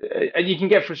 foot, and you can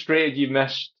get frustrated you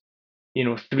missed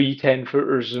 3 10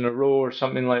 footers in a row or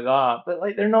something like that, but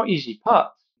like they're not easy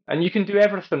putts, and you can do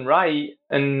everything right,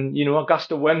 and a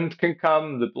gust of wind can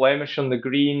come, the blemish on the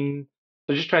green.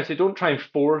 So just trying to say, don't try and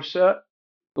force it,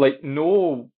 like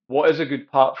know what is a good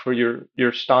putt for your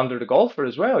standard golfer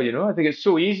as well. I think it's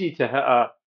so easy to hit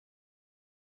a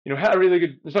really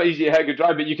good. It's not easy to hit a good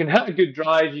drive, but you can hit a good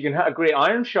drive. You can hit a great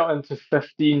iron shot into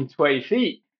 15, 20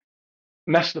 feet,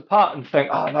 miss the putt, and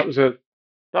think, that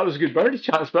was a good birdie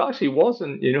chance, but it actually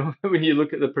wasn't. When you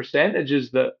look at the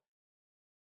percentages that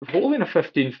holding a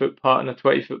 15-foot putt and a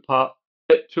 20-foot putt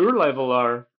at tour level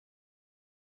are.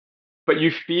 But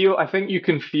I think you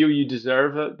can feel you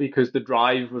deserve it because the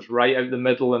drive was right out the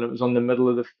middle and it was on the middle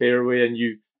of the fairway and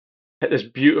you hit this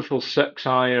beautiful 6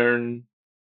 iron,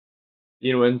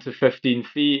 into 15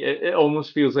 feet. It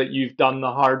almost feels like you've done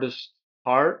the hardest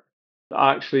part. But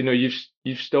actually, no,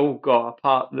 you've still got a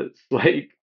putt that's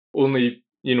like only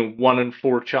 1 in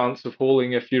 4 chance of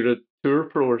holding if you're a tour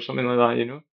pro or something like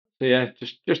that. So yeah,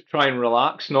 just try and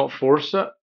relax, not force it.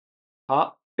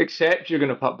 Putt, except you're going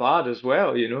to putt bad as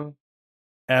well.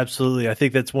 Absolutely. I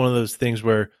think that's one of those things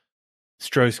where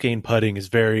strokes gain putting is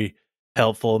very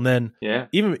helpful. And then Yeah.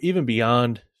 even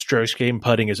beyond strokes gain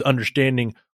putting is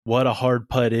understanding what a hard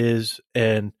putt is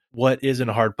and what isn't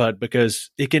a hard putt,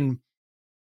 because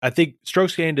I think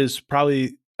strokes gained is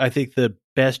probably, I think, the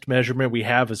best measurement we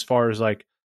have as far as like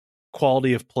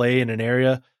quality of play in an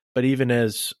area. But even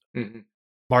as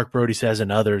Mark Brody says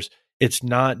and others, it's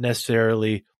not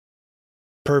necessarily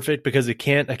perfect because it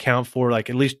can't account for, like,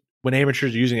 at least when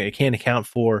amateurs are using it, it can't account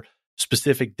for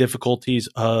specific difficulties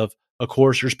of a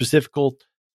course or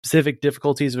specific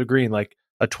difficulties of a green. Like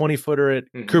a 20-footer at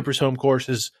Cooper's home course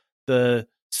is the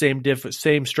same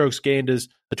strokes gained as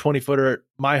a 20-footer at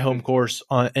my home course,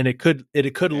 and it could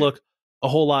look a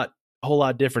whole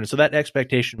lot different. So that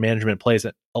expectation management plays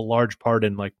a large part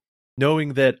in, like,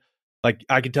 knowing that, like,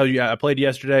 I can tell you, I played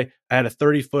yesterday. I had a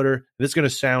 30-footer. This is going to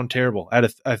sound terrible. I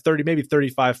had a 30, maybe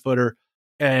 35-footer,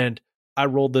 and I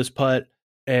rolled this putt,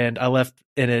 and I left,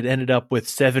 and it ended up with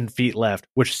 7 feet left,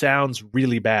 which sounds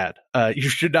really bad. You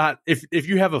should not, if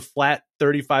you have a flat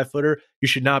 35-footer, you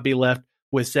should not be left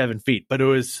with 7 feet. But it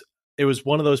was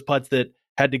one of those putts that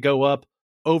had to go up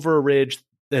over a ridge,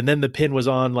 and then the pin was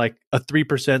on like a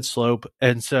 3% slope,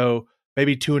 and so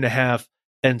maybe 2.5.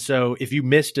 And so if you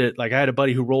missed it, like I had a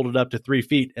buddy who rolled it up to 3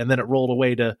 feet and then it rolled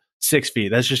away to 6 feet.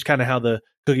 That's just kind of how the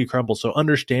cookie crumbles. So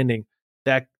understanding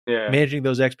that, managing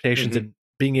those expectations and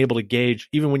being able to gauge,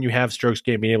 even when you have strokes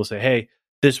gained, being able to say, hey,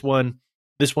 this one's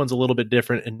a little bit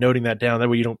different, and noting that down. That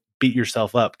way you don't beat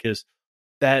yourself up, because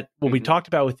that, what we talked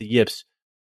about with the yips,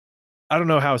 I don't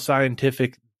know how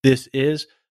scientific this is,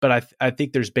 but I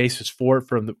think there's basis for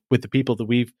it with the people that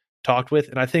we've talked with.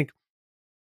 And I think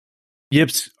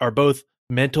yips are both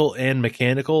mental and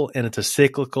mechanical, and it's a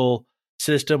cyclical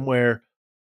system where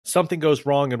something goes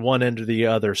wrong in one end or the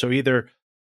other. So either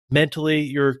mentally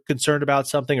you're concerned about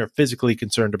something or physically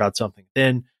concerned about something,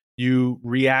 then you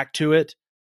react to it.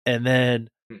 And then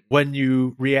when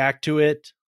you react to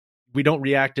it, we don't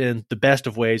react in the best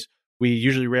of ways. We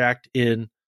usually react in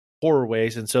poorer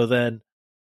ways. And so then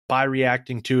by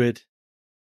reacting to it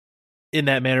in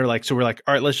that manner, like, so we're like,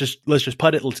 all right, let's just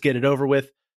putt it, let's get it over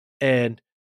with. And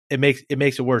it makes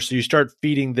it worse. So you start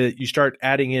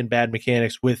adding in bad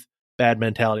mechanics with bad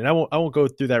mentality. And I won't go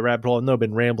through that rabbit hole. I know I've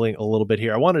been rambling a little bit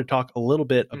here. I wanted to talk a little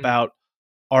bit about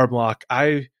arm lock.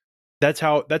 That's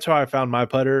how I found my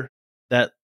putter,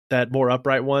 that more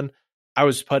upright one. I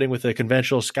was putting with a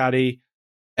conventional Scotty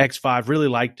X5, really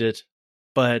liked it,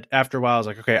 but after a while I was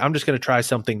like, okay, I'm just going to try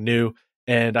something new,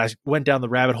 and I went down the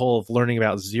rabbit hole of learning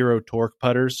about zero torque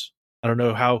putters. I don't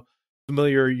know how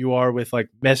familiar you are with like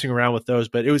messing around with those,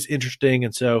 but it was interesting,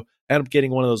 and so I ended up getting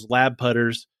one of those lab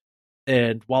putters.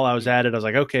 And while I was at it, I was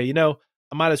like, okay, I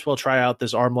might as well try out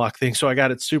this arm lock thing. So I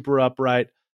got it super upright,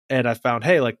 and I found,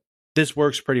 hey, like this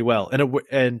works pretty well.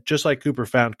 And just like Cooper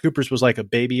found, Cooper's was like a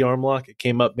baby arm lock. It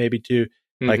came up maybe to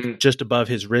like just above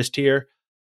his wrist here.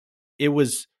 It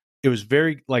was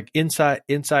very like inside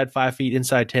 5 feet,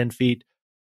 inside 10 feet.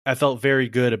 I felt very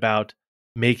good about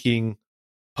making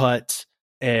putts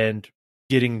and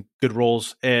getting good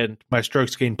rolls, and my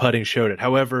strokes gained putting showed it.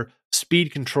 However,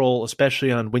 speed control,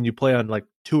 especially on when you play on like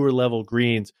tour level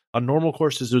greens, on normal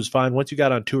courses it was fine. Once you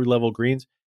got on tour level greens,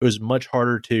 it was much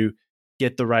harder to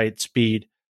get the right speed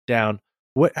down.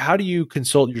 How do you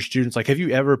consult your students? Like, have you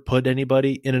ever put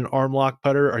anybody in an arm lock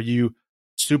putter? Are you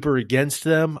super against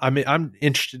them? I mean, I'm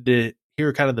interested to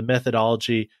hear kind of the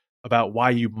methodology about why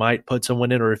you might put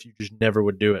someone in, or if you just never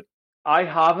would do it. I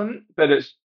haven't, but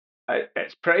it's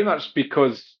pretty much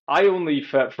because I only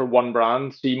fit for one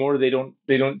brand, Seymour. They don't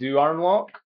do arm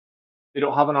lock. They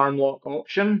don't have an arm lock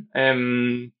option.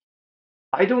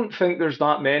 I don't think there's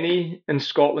that many in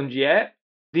Scotland yet.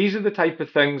 These are the type of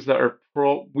things that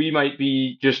we might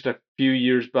be just a few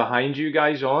years behind you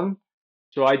guys on.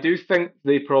 So I do think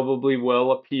they probably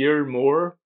will appear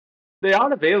more. They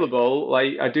are available.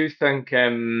 Like I do think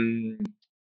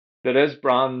there is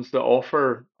brands that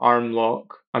offer arm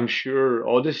lock. I'm sure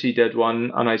Odyssey did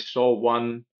one, and I saw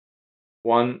one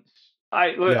once.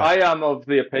 Yeah. I am of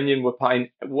the opinion with Pine,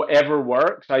 whatever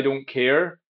works, I don't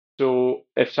care. So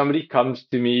if somebody comes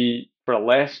to me for a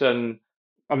lesson,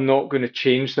 I'm not going to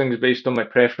change things based on my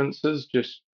preferences.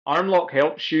 Just arm lock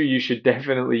helps you. You should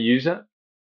definitely use it.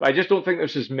 But I just don't think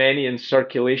there's as many in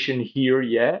circulation here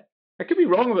yet. I could be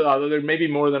wrong about that, though. There may be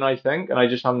more than I think, and I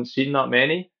just haven't seen that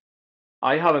many.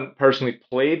 I haven't personally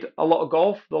played a lot of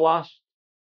golf the last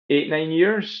 8, 9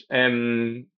 years.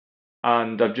 And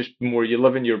I've just more, you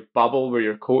live in your bubble where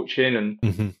you're coaching,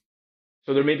 and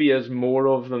so there maybe is more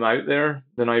of them out there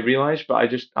than I realized, but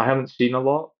I haven't seen a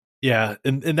lot. Yeah,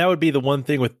 and that would be the one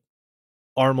thing with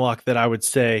arm lock that I would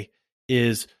say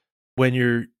is when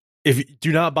if you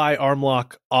do not buy arm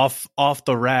lock off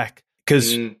the rack,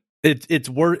 because it's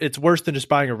worse than just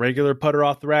buying a regular putter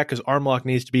off the rack, because arm lock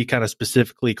needs to be kind of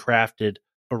specifically crafted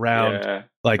around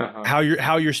how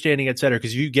you're standing at center,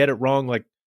 because if you get it wrong, like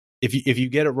if you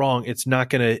get it wrong, it's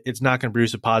not gonna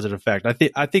produce a positive effect.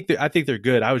 I think they're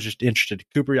good. I was just interested.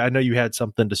 Cooper, I know you had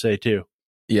something to say too.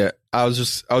 Yeah, I was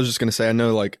just gonna say, I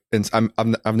know, like,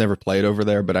 I've never played over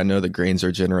there, but I know the greens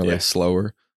are generally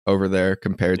slower over there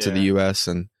compared to the U.S.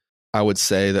 And I would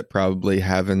say that probably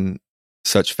having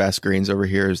such fast greens over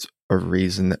here is a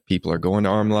reason that people are going to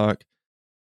arm lock.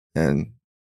 And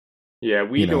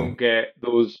we don't get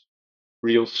those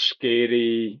real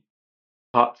scary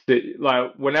putts that,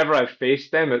 like, whenever I've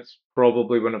faced them, it's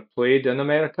probably when I've played in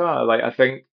America. Like, I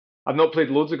think I've not played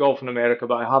loads of golf in America,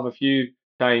 but I have a few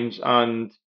times,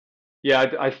 and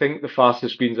I think the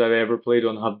fastest greens I've ever played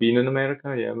on have been in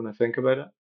America. Yeah, when I think about it,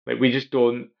 like, we just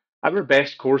don't. Our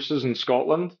best courses in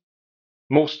Scotland,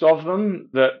 most of them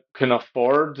that can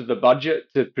afford the budget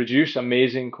to produce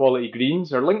amazing quality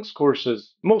greens, are links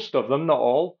courses. Most of them, not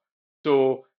all.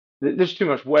 So there's too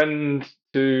much wind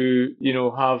to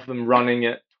have them running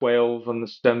at 12 on the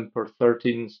stimp or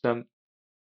 13 stimp.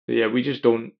 So yeah, we just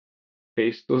don't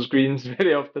face those greens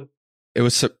very often. It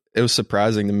was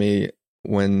surprising to me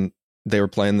when they were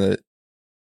playing the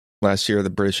last year of the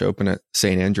British Open at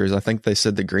St. Andrews. I think they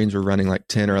said the greens were running like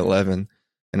 10 or 11,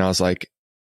 and I was like,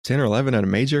 10 or 11 at a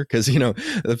major? Because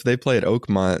if they play at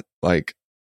Oakmont, like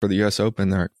for the U.S. Open,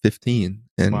 they're at 15,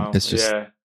 and it's just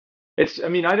I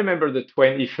mean, I remember the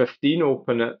 2015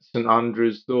 Open at St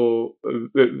Andrews, though.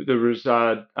 There was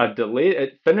a delay.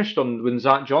 It finished when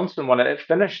Zach Johnson won it. It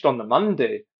finished on the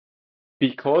Monday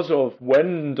because of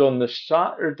wind on the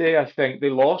Saturday. I think they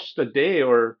lost a day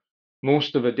or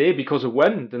most of a day because of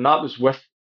wind, and that was with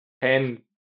 10,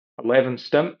 11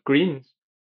 stimp greens.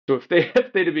 So if they'd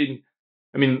have been,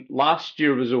 I mean, last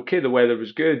year was okay. The weather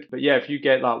was good, but yeah, if you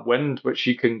get that wind, which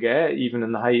you can get even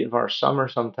in the height of our summer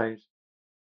sometimes,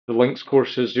 the links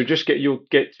courses, you'll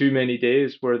get too many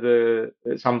days where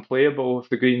it's unplayable if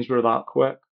the greens were that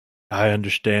quick. I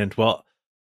understand. Well,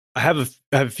 I have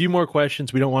a few more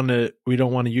questions. We don't want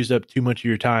to use up too much of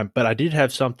your time, but I did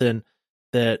have something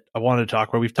that I wanted to talk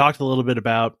about. We've talked a little bit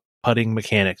about putting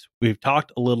mechanics. We've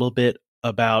talked a little bit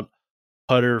about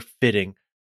putter fitting.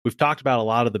 We've talked about a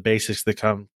lot of the basics that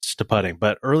comes to putting,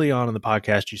 but early on in the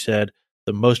podcast, you said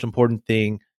the most important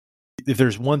thing, if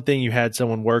there's one thing you had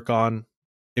someone work on,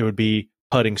 it would be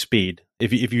putting speed.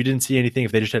 If you didn't see anything,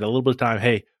 if they just had a little bit of time,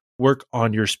 hey, work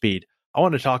on your speed. I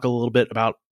want to talk a little bit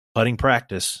about putting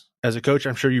practice. As a coach,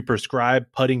 I'm sure you prescribe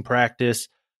putting practice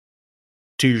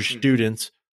to your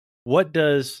students. What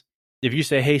does, if you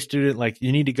say, hey, student, like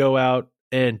you need to go out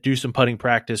and do some putting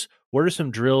practice, what are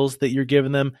some drills that you're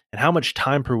giving them? And how much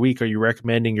time per week are you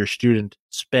recommending your student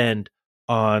spend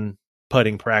on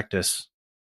putting practice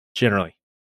generally?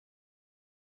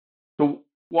 So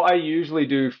what I usually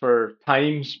do for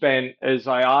time spent is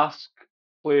I ask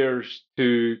players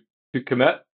to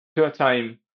commit to a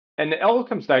time, and it all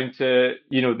comes down to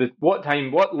what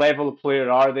time, what level of player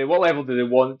are they, what level do they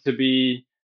want to be.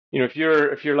 If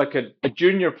you're like a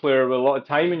junior player with a lot of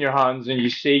time in your hands, and you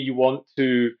say you want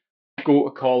to go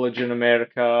to college in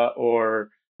America, or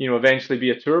eventually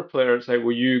be a tour player, it's like,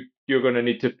 well, you're going to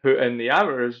need to put in the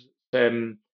hours.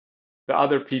 The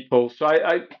other people. So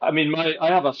I mean, I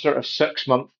have a sort of 6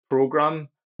 month program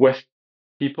with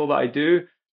people that I do,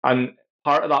 and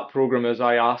part of that program is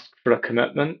I ask for a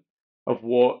commitment of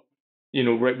what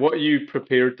are you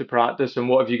prepared to practice and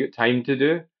what have you got time to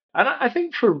do. And I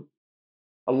think for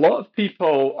a lot of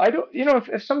people, I don't,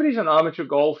 if somebody's an amateur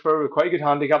golfer with quite a good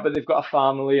handicap, but they've got a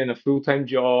family and a full time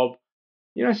job,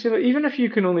 so even if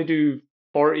you can only do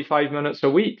 45 minutes a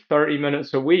week, 30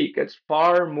 minutes a week, it's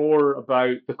far more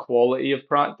about the quality of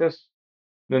practice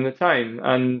than the time.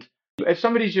 And if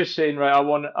somebody's just saying, right, I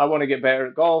want to get better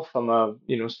at golf, I'm a,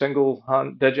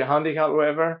 digit handicap or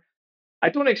whatever, I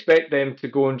don't expect them to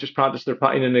go and just practice their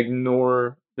putting and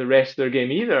ignore the rest of their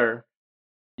game either.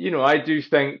 I do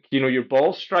think, your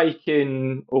ball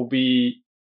striking will be,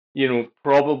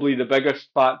 probably the biggest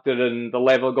factor in the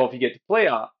level of golf you get to play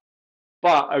at.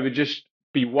 But I would just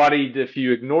be worried if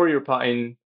you ignore your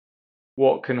putting,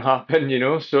 what can happen.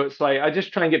 So it's like, I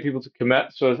just try and get people to commit.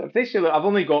 So if they say, look, I've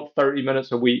only got 30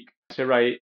 minutes a week, I say,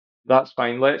 right, that's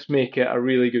fine. Let's make it a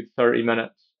really good 30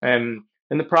 minutes. And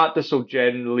the practice will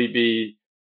generally be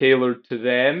tailored to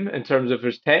them in terms of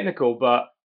it's technical. But,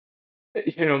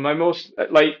 my most,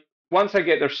 like, once I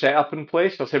get their setup in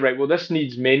place, I'll say, right, well, this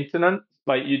needs maintenance.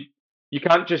 Like, you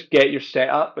can't just get your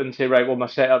setup and say, right, well, my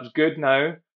setup's good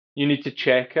now. You need to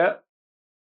check it.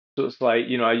 So it's like,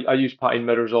 I use putting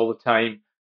mirrors all the time.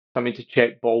 I mean, to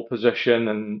check ball position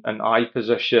and eye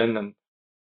position. And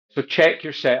so check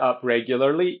your setup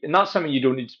regularly. And that's something you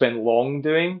don't need to spend long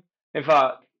doing. In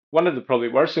fact, one of the probably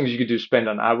worst things you could do is spend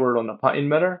an hour on a putting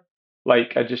mirror.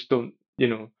 Like, I just don't,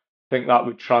 think that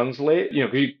would translate,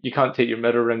 because you can't take your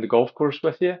mirror around the golf course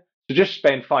with you. So just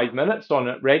spend 5 minutes on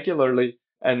it regularly.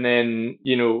 And then,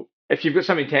 if you've got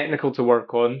something technical to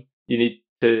work on, you need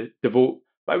to devote.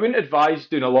 But I wouldn't advise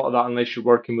doing a lot of that unless you're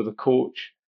working with a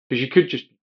coach, because you could just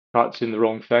be practicing the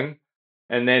wrong thing.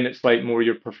 And then it's like more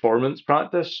your performance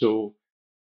practice. So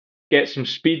get some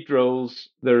speed drills.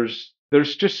 There's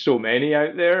just so many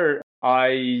out there.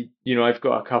 I've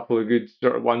got a couple of good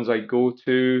sort of ones I go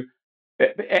to.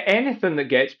 Anything that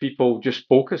gets people just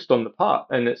focused on the putt,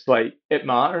 and it's like it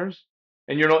matters,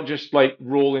 and you're not just like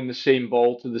rolling the same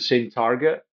ball to the same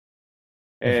target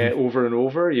over and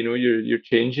over. You're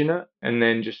changing it, and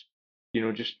then just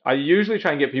I usually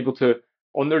try and get people to,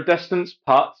 on their distance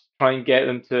putts, try and get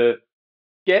them to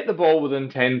get the ball within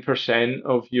 10%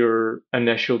 of your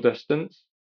initial distance.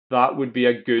 That would be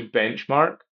a good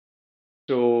benchmark.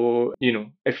 So,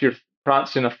 if you're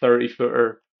practicing a 30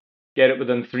 footer, get it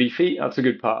within 3 feet. That's a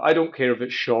good putt. I don't care if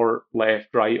it's short, left,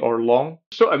 right, or long.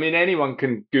 So, I mean, anyone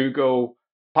can Google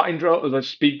putting drills, like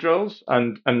speed drills,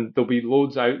 and there'll be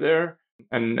loads out there,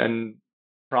 and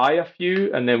try a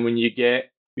few. And then when you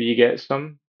get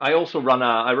some, I also run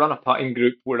a putting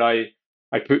group where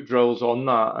I put drills on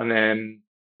that, and then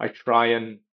I try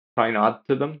and add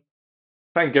to them.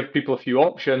 Try and give people a few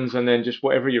options, and then just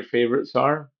whatever your favorites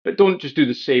are. But don't just do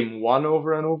the same one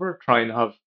over and over. Try and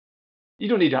have, you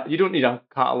don't need a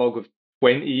catalog of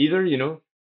 20 either.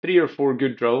 3 or 4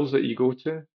 good drills that you go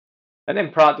to, and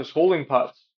then practice holding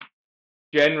putts.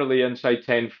 Generally inside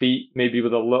 10 feet, maybe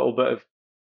with a little bit of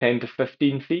 10 to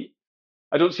 15 feet.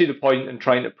 I don't see the point in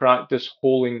trying to practice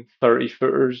holding 30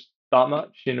 footers that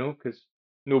much, because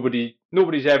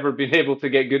nobody's ever been able to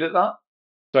get good at that.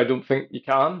 So I don't think you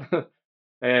can.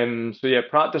 So yeah,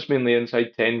 practice mainly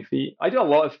inside 10 feet. I do a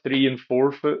lot of 3 and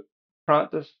 4 foot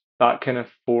practice, that kind of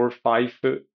 4 or 5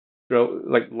 foot drill,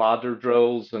 like ladder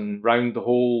drills and round the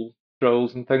hole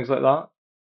drills and things like that.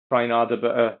 Try and add a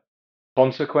bit of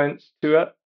consequence to it.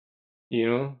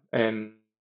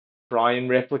 try and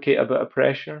replicate a bit of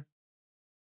pressure.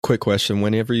 Quick question.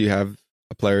 Whenever you have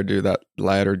a player do that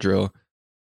ladder drill,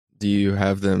 do you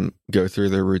have them go through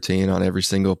their routine on every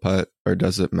single putt, or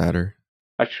does it matter?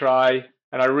 I try,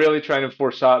 and I really try and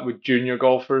enforce that with junior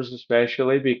golfers,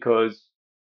 especially because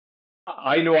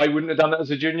I know I wouldn't have done it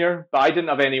as a junior, but I didn't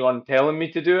have anyone telling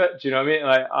me to do it. Do you know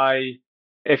what I mean?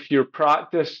 If your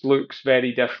practice looks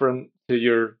very different to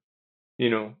your,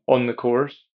 on the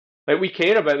course, like we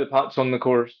care about the putts on the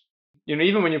course.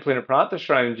 Even when you're playing a practice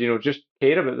round, just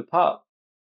care about the putt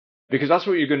because that's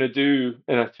what you're going to do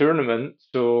in a tournament.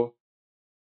 So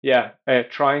yeah,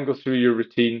 try and go through your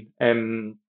routine.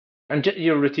 And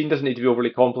your routine doesn't need to be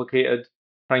overly complicated.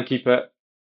 Try and keep it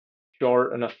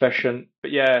short and efficient.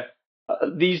 But yeah,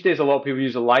 these days a lot of people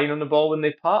use a line on the ball when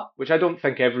they putt, which I don't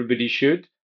think everybody should,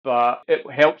 but it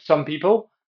helps some people.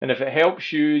 And if it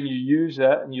helps you and you use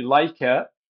it and you like it,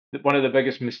 one of the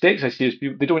biggest mistakes I see is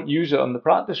people they don't use it on the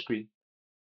practice green.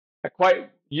 I quite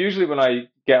usually when I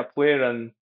get a player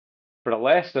in for a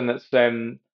lesson, it's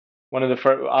one of the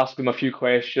first ask them a few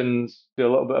questions, do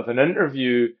a little bit of an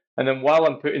interview, and then while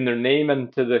I'm putting their name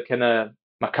into the kind of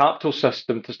my capital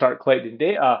system to start collecting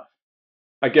data,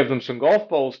 I give them some golf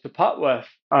balls to putt with,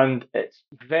 and it's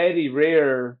very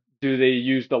rare do they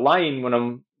use the line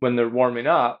when they're warming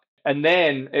up. And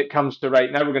then it comes to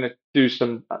right now we're going to do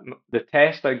the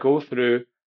test I go through,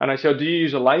 and I say, oh, do you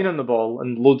use a line on the ball?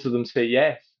 And loads of them say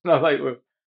yes. And I'm like, well,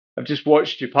 I've just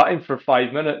watched you putting for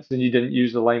 5 minutes and you didn't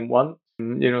use the line once.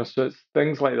 So it's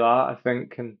things like that I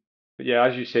think. But yeah,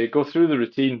 as you say, go through the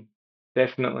routine,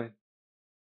 definitely.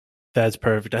 That's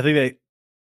perfect. I think that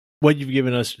what you've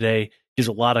given us today gives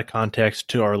a lot of context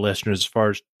to our listeners as far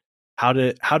as how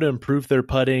to improve their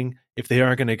putting if they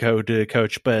aren't going to go to a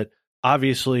coach. But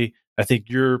obviously, I think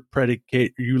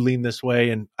you lean this way,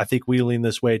 and I think we lean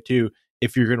this way too.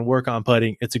 If you're going to work on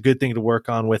putting, it's a good thing to work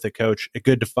on with a coach.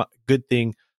 Good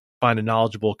thing to find a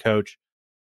knowledgeable coach.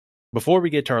 Before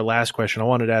we get to our last question, I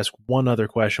wanted to ask one other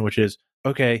question, which is,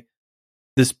 okay,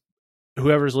 this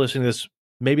whoever's listening to this,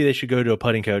 maybe they should go to a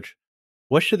putting coach.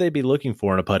 What should they be looking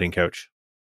for in a putting coach?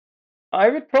 I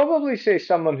would probably say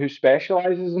someone who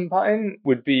specializes in putting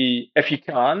would be, if you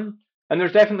can, and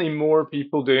there's definitely more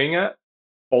people doing it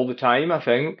all the time, I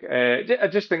think. I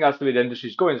just think that's the way the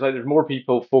industry's going. It's like there's more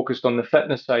people focused on the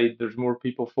fitness side, there's more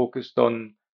people focused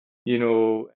on, you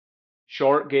know,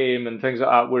 short game and things like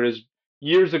that. Whereas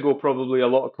years ago, probably a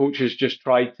lot of coaches just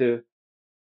tried to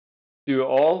do it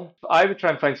all. I would try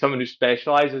and find someone who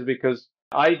specializes because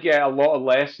I get a lot of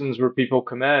lessons where people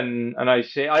come in and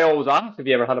I always ask, have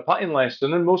you ever had a putting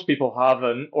lesson? And most people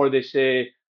haven't, or they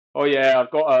say, oh yeah,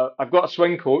 I've got a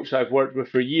swing coach that I've worked with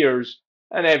for years,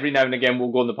 and every now and again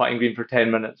we'll go on the putting green for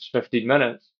 10 minutes, 15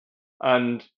 minutes.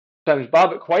 And sounds bad,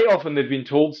 but quite often they've been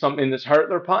told something that's hurt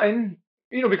their putting,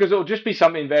 because it'll just be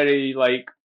something very like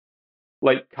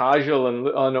casual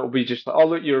and it'll be just like, oh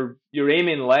look, you're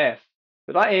aiming left.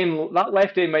 But that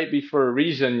left aim might be for a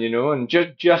reason, and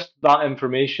just that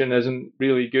information isn't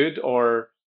really good. Or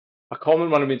a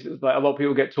common one, I mean, is like a lot of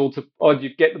people get told to, oh,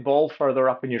 you get the ball further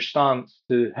up in your stance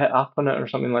to hit up on it or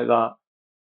something like that,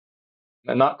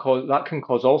 and that can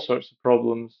cause all sorts of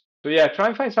problems. So yeah, try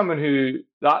and find someone who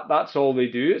that's all they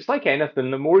do. It's like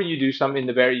anything. The more you do something,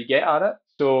 the better you get at it.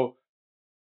 So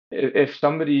if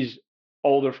somebody's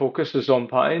all their focus is on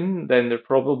putting, then they're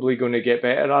probably going to get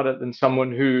better at it than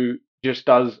someone who just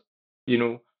does,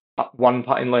 one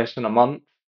putting lesson a month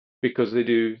because they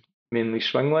do mainly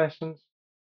swing lessons.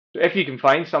 So if you can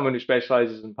find someone who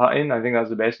specializes in putting, I think that's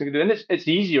the best thing to do. And it's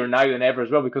easier now than ever as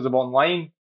well because of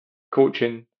online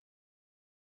coaching.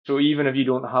 So even if you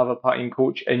don't have a putting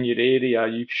coach in your area,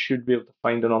 you should be able to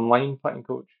find an online putting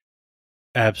coach.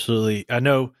 Absolutely. I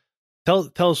know.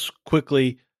 Tell us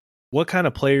quickly, what kind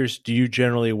of players do you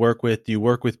generally work with? Do you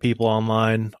work with people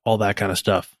online, all that kind of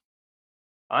stuff?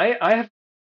 I have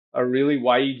a really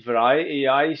wide variety.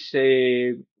 I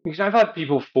say, because I've had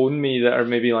people phone me that are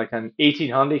maybe like an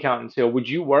 18 handicap and say, oh, would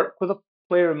you work with a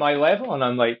player of my level? And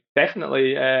I'm like,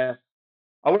 definitely. I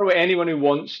work with anyone who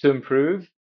wants to improve.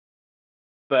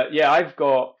 But yeah, I've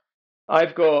got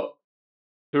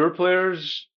tour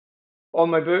players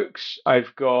on my books.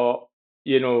 I've got,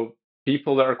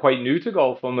 people that are quite new to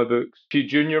golf on my books. A few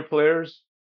junior players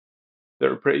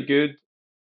that are pretty good.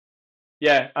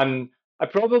 Yeah, and I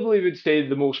probably would say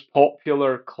the most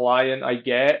popular client I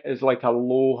get is like a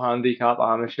low handicap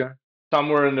amateur,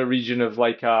 somewhere in the region of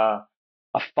like a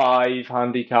 5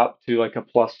 handicap to like a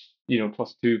plus, +2,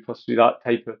 +3, that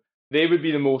type of. They would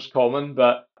be the most common,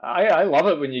 but I love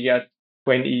it when you get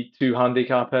 22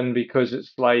 handicap in because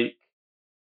it's like,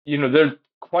 they're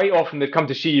quite often they come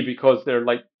to see you because they're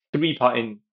like three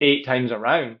putting 8 times a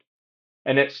round,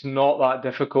 and it's not that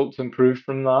difficult to improve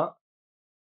from that.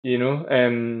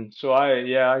 So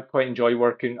I quite enjoy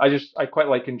working. I quite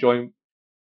like enjoying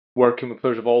working with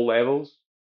players of all levels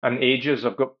and ages.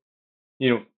 I've got,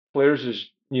 players as,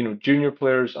 junior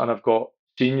players, and I've got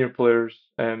senior players,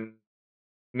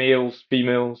 males,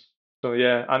 females. So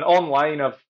yeah, and online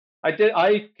I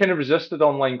kind of resisted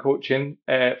online coaching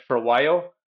for a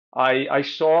while. I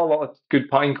saw a lot of good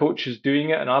putting coaches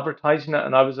doing it and advertising it,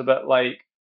 and I was a bit like,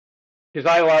 because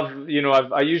I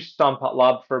love, I used Stampat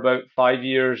Lab for about 5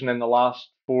 years, and in the last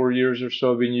 4 years or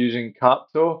so, I've been using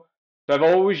Capto. So I've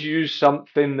always used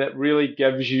something that really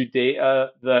gives you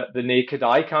data that the naked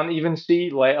eye can't even see,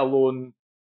 let alone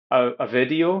a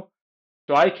video.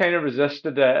 So I kind of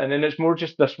resisted it, and then it's more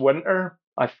just this winter.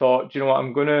 I thought, you know what,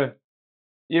 I'm gonna,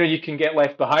 you can get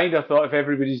left behind. I thought if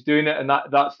everybody's doing it, and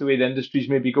that's the way the industry's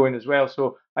maybe going as well.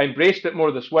 So I embraced it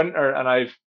more this winter, and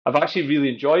I've actually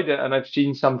really enjoyed it, and I've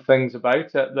seen some things about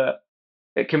it that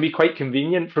it can be quite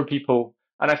convenient for people.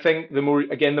 And I think the more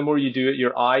you do it,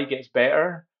 your eye gets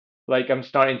better. Like I'm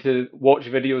starting to watch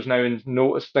videos now and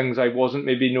notice things I wasn't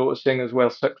maybe noticing as well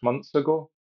 6 months ago.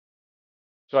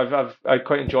 So I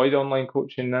quite enjoyed online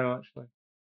coaching now actually.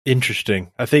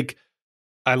 Interesting. I think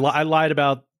I lied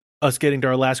about us getting to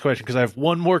our last question because I have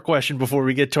one more question before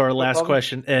we get to our No last problem.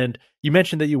 question. And you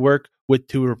mentioned that you work with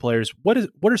tour players. What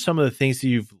are some of the things that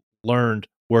you've learned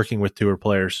working with tour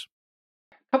players?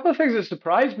 A couple of things that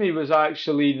surprised me was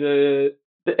actually the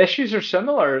issues are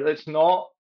similar. It's not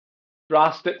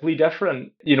drastically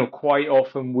different. Quite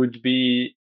often would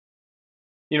be,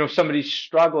 if somebody's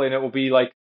struggling, it will be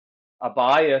like a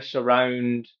bias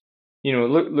around,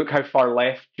 look how far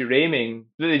left you're aiming.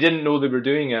 They didn't know they were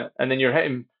doing it, and then you're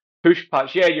hitting push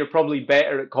putts. Yeah, you're probably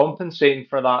better at compensating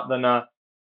for that than a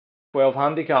 12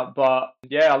 handicap, but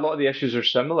yeah, a lot of the issues are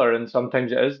similar, and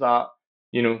sometimes it is that,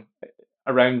 you know,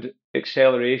 around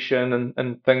acceleration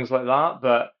and things like that.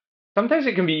 But sometimes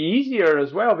it can be easier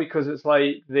as well because it's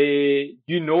like they're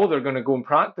going to go and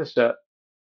practice it,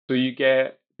 so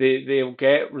they'll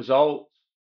get results.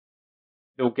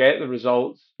 They'll get the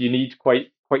results you need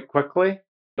quite quickly.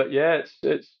 But yeah,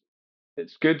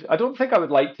 it's good. I don't think I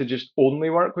would like to just only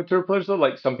work with tour players though,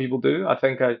 like some people do. I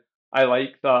think I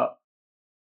like that,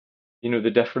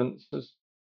 the differences.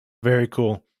 Very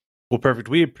cool. Well, perfect.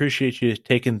 We appreciate you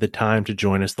taking the time to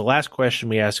join us. The last question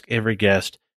we ask every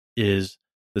guest is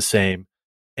the same.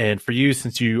 And for you,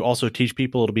 since you also teach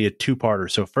people, it'll be a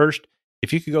two-parter. So first,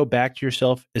 if you could go back to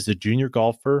yourself as a junior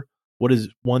golfer, what is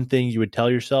one thing you would tell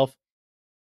yourself?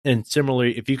 And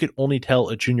similarly, if you could only tell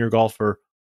a junior golfer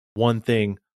one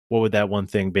thing, what would that one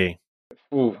thing be?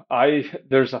 Oh,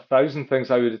 there's 1,000 things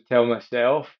I would tell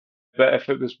myself, but if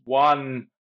it was one,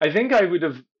 I think I would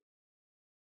have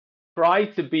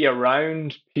tried to be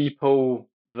around people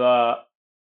that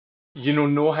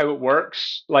know how it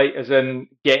works, like as in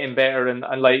getting better and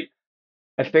like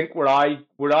I think where I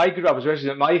grew up, especially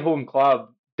at my home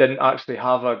club, didn't actually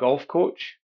have a golf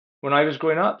coach when I was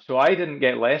growing up, so I didn't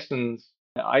get lessons.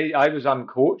 I was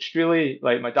uncoached really.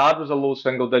 Like my dad was a low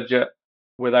single digit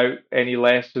without any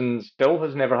lessons, still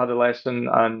has never had a lesson,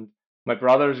 and my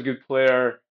brother's a good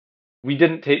player. We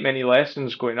didn't take many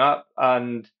lessons growing up,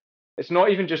 and it's not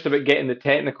even just about getting the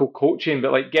technical coaching,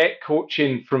 but like get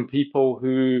coaching from people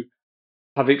who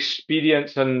have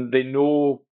experience and they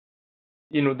know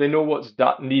what's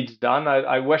needs done.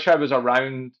 I wish I was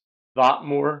around that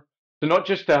more. So not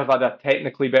just to have had a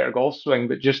technically better golf swing,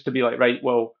 but just to be like, right,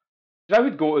 well, 'cause I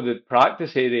would go to the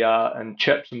practice area and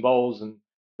chips and balls, and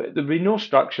but there'd be no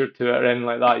structure to it or anything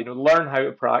like that. Learn how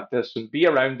to practice and be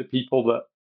around the people that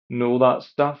know that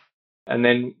stuff. And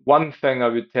then one thing I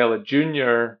would tell a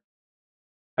junior,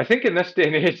 I think in this day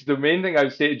and age, the main thing I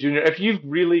would say to junior, if you've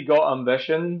really got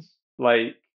ambitions,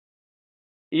 like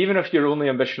even if your only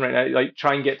ambition right now, like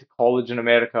try and get to college in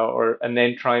America, and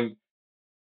then try and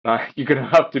you're gonna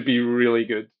have to be really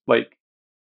good. Like,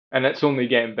 and it's only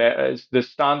getting better. The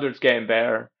standards getting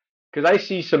better because I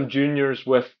see some juniors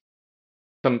with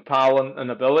some talent and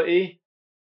ability,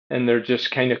 and they're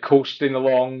just kind of coasting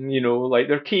along. Like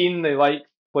they're keen, they like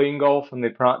playing golf and they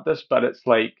practice, but it's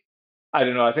like I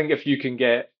don't know. I think if you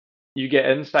get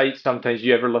insights. Sometimes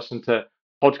you ever listen to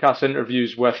podcast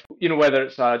interviews with whether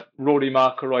it's a Rory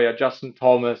McIlroy, a Justin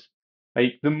Thomas,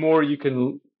 like the more you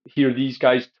can hear these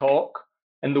guys talk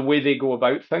and the way they go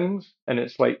about things, and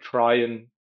it's like try and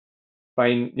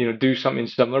find do something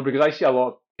similar because I see a lot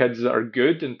of kids that are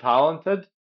good and talented,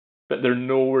 but they're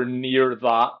nowhere near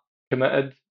that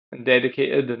committed and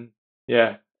dedicated. And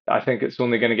yeah, I think it's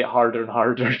only going to get harder and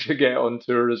harder to get on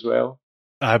tour as well.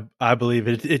 I believe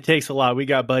it. It takes a lot. We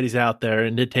got buddies out there,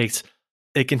 and it takes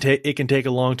it can take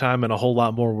a long time and a whole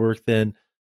lot more work than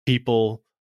people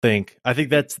think. I think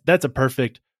that's a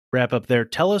perfect wrap up there.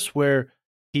 Tell us where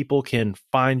people can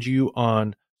find you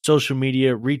on social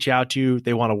media, reach out to you,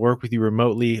 they want to work with you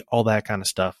remotely, all that kind of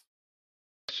stuff.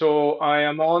 So I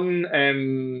am on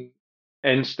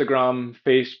Instagram,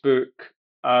 Facebook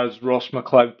as Ross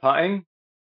MacLeod Patting.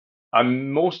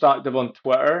 I'm most active on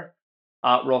Twitter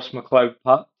at Ross MacLeod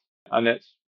Pat, and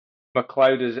it's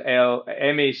MacLeod is MacLeod.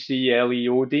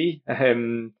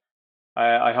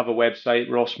 I have a website,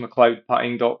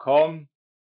 rossmacleodpatting.com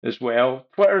as well.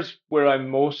 Twitter's where I'm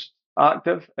most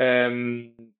active,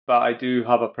 but I do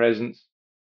have a presence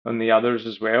on the others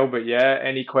as well. But yeah,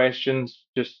 any questions,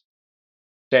 just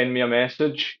send me a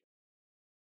message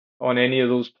on any of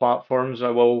those platforms. I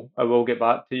will get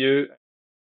back to you.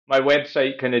 My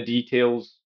website kind of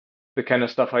details the kind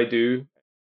of stuff I do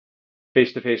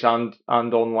face to face and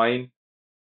online.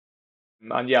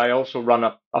 And yeah, I also run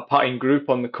a putting group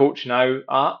on the Coach Now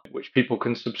app, which people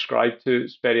can subscribe to.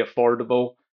 It's very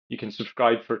affordable. You can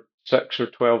subscribe for 6 or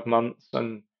 12 months,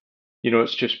 and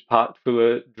it's just packed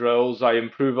full of drills. I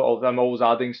improve it all. I'm always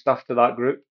adding stuff to that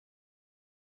group,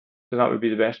 so that would be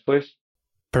the best place.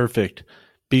 Perfect.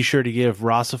 Be sure to give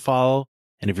Ross a follow.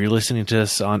 And if you're listening to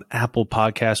us on Apple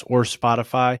Podcasts or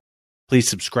Spotify, please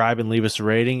subscribe and leave us a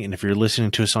rating. And if you're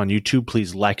listening to us on YouTube,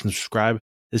 please like and subscribe.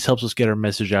 This helps us get our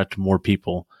message out to more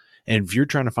people. And if you're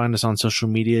trying to find us on social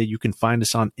media, you can find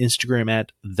us on Instagram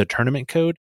at The Tournament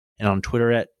Code and on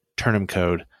Twitter at Tournament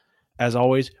Code. As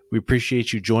always, we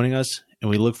appreciate you joining us, and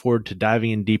we look forward to diving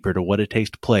in deeper to what it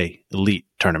takes to play elite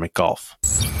tournament golf.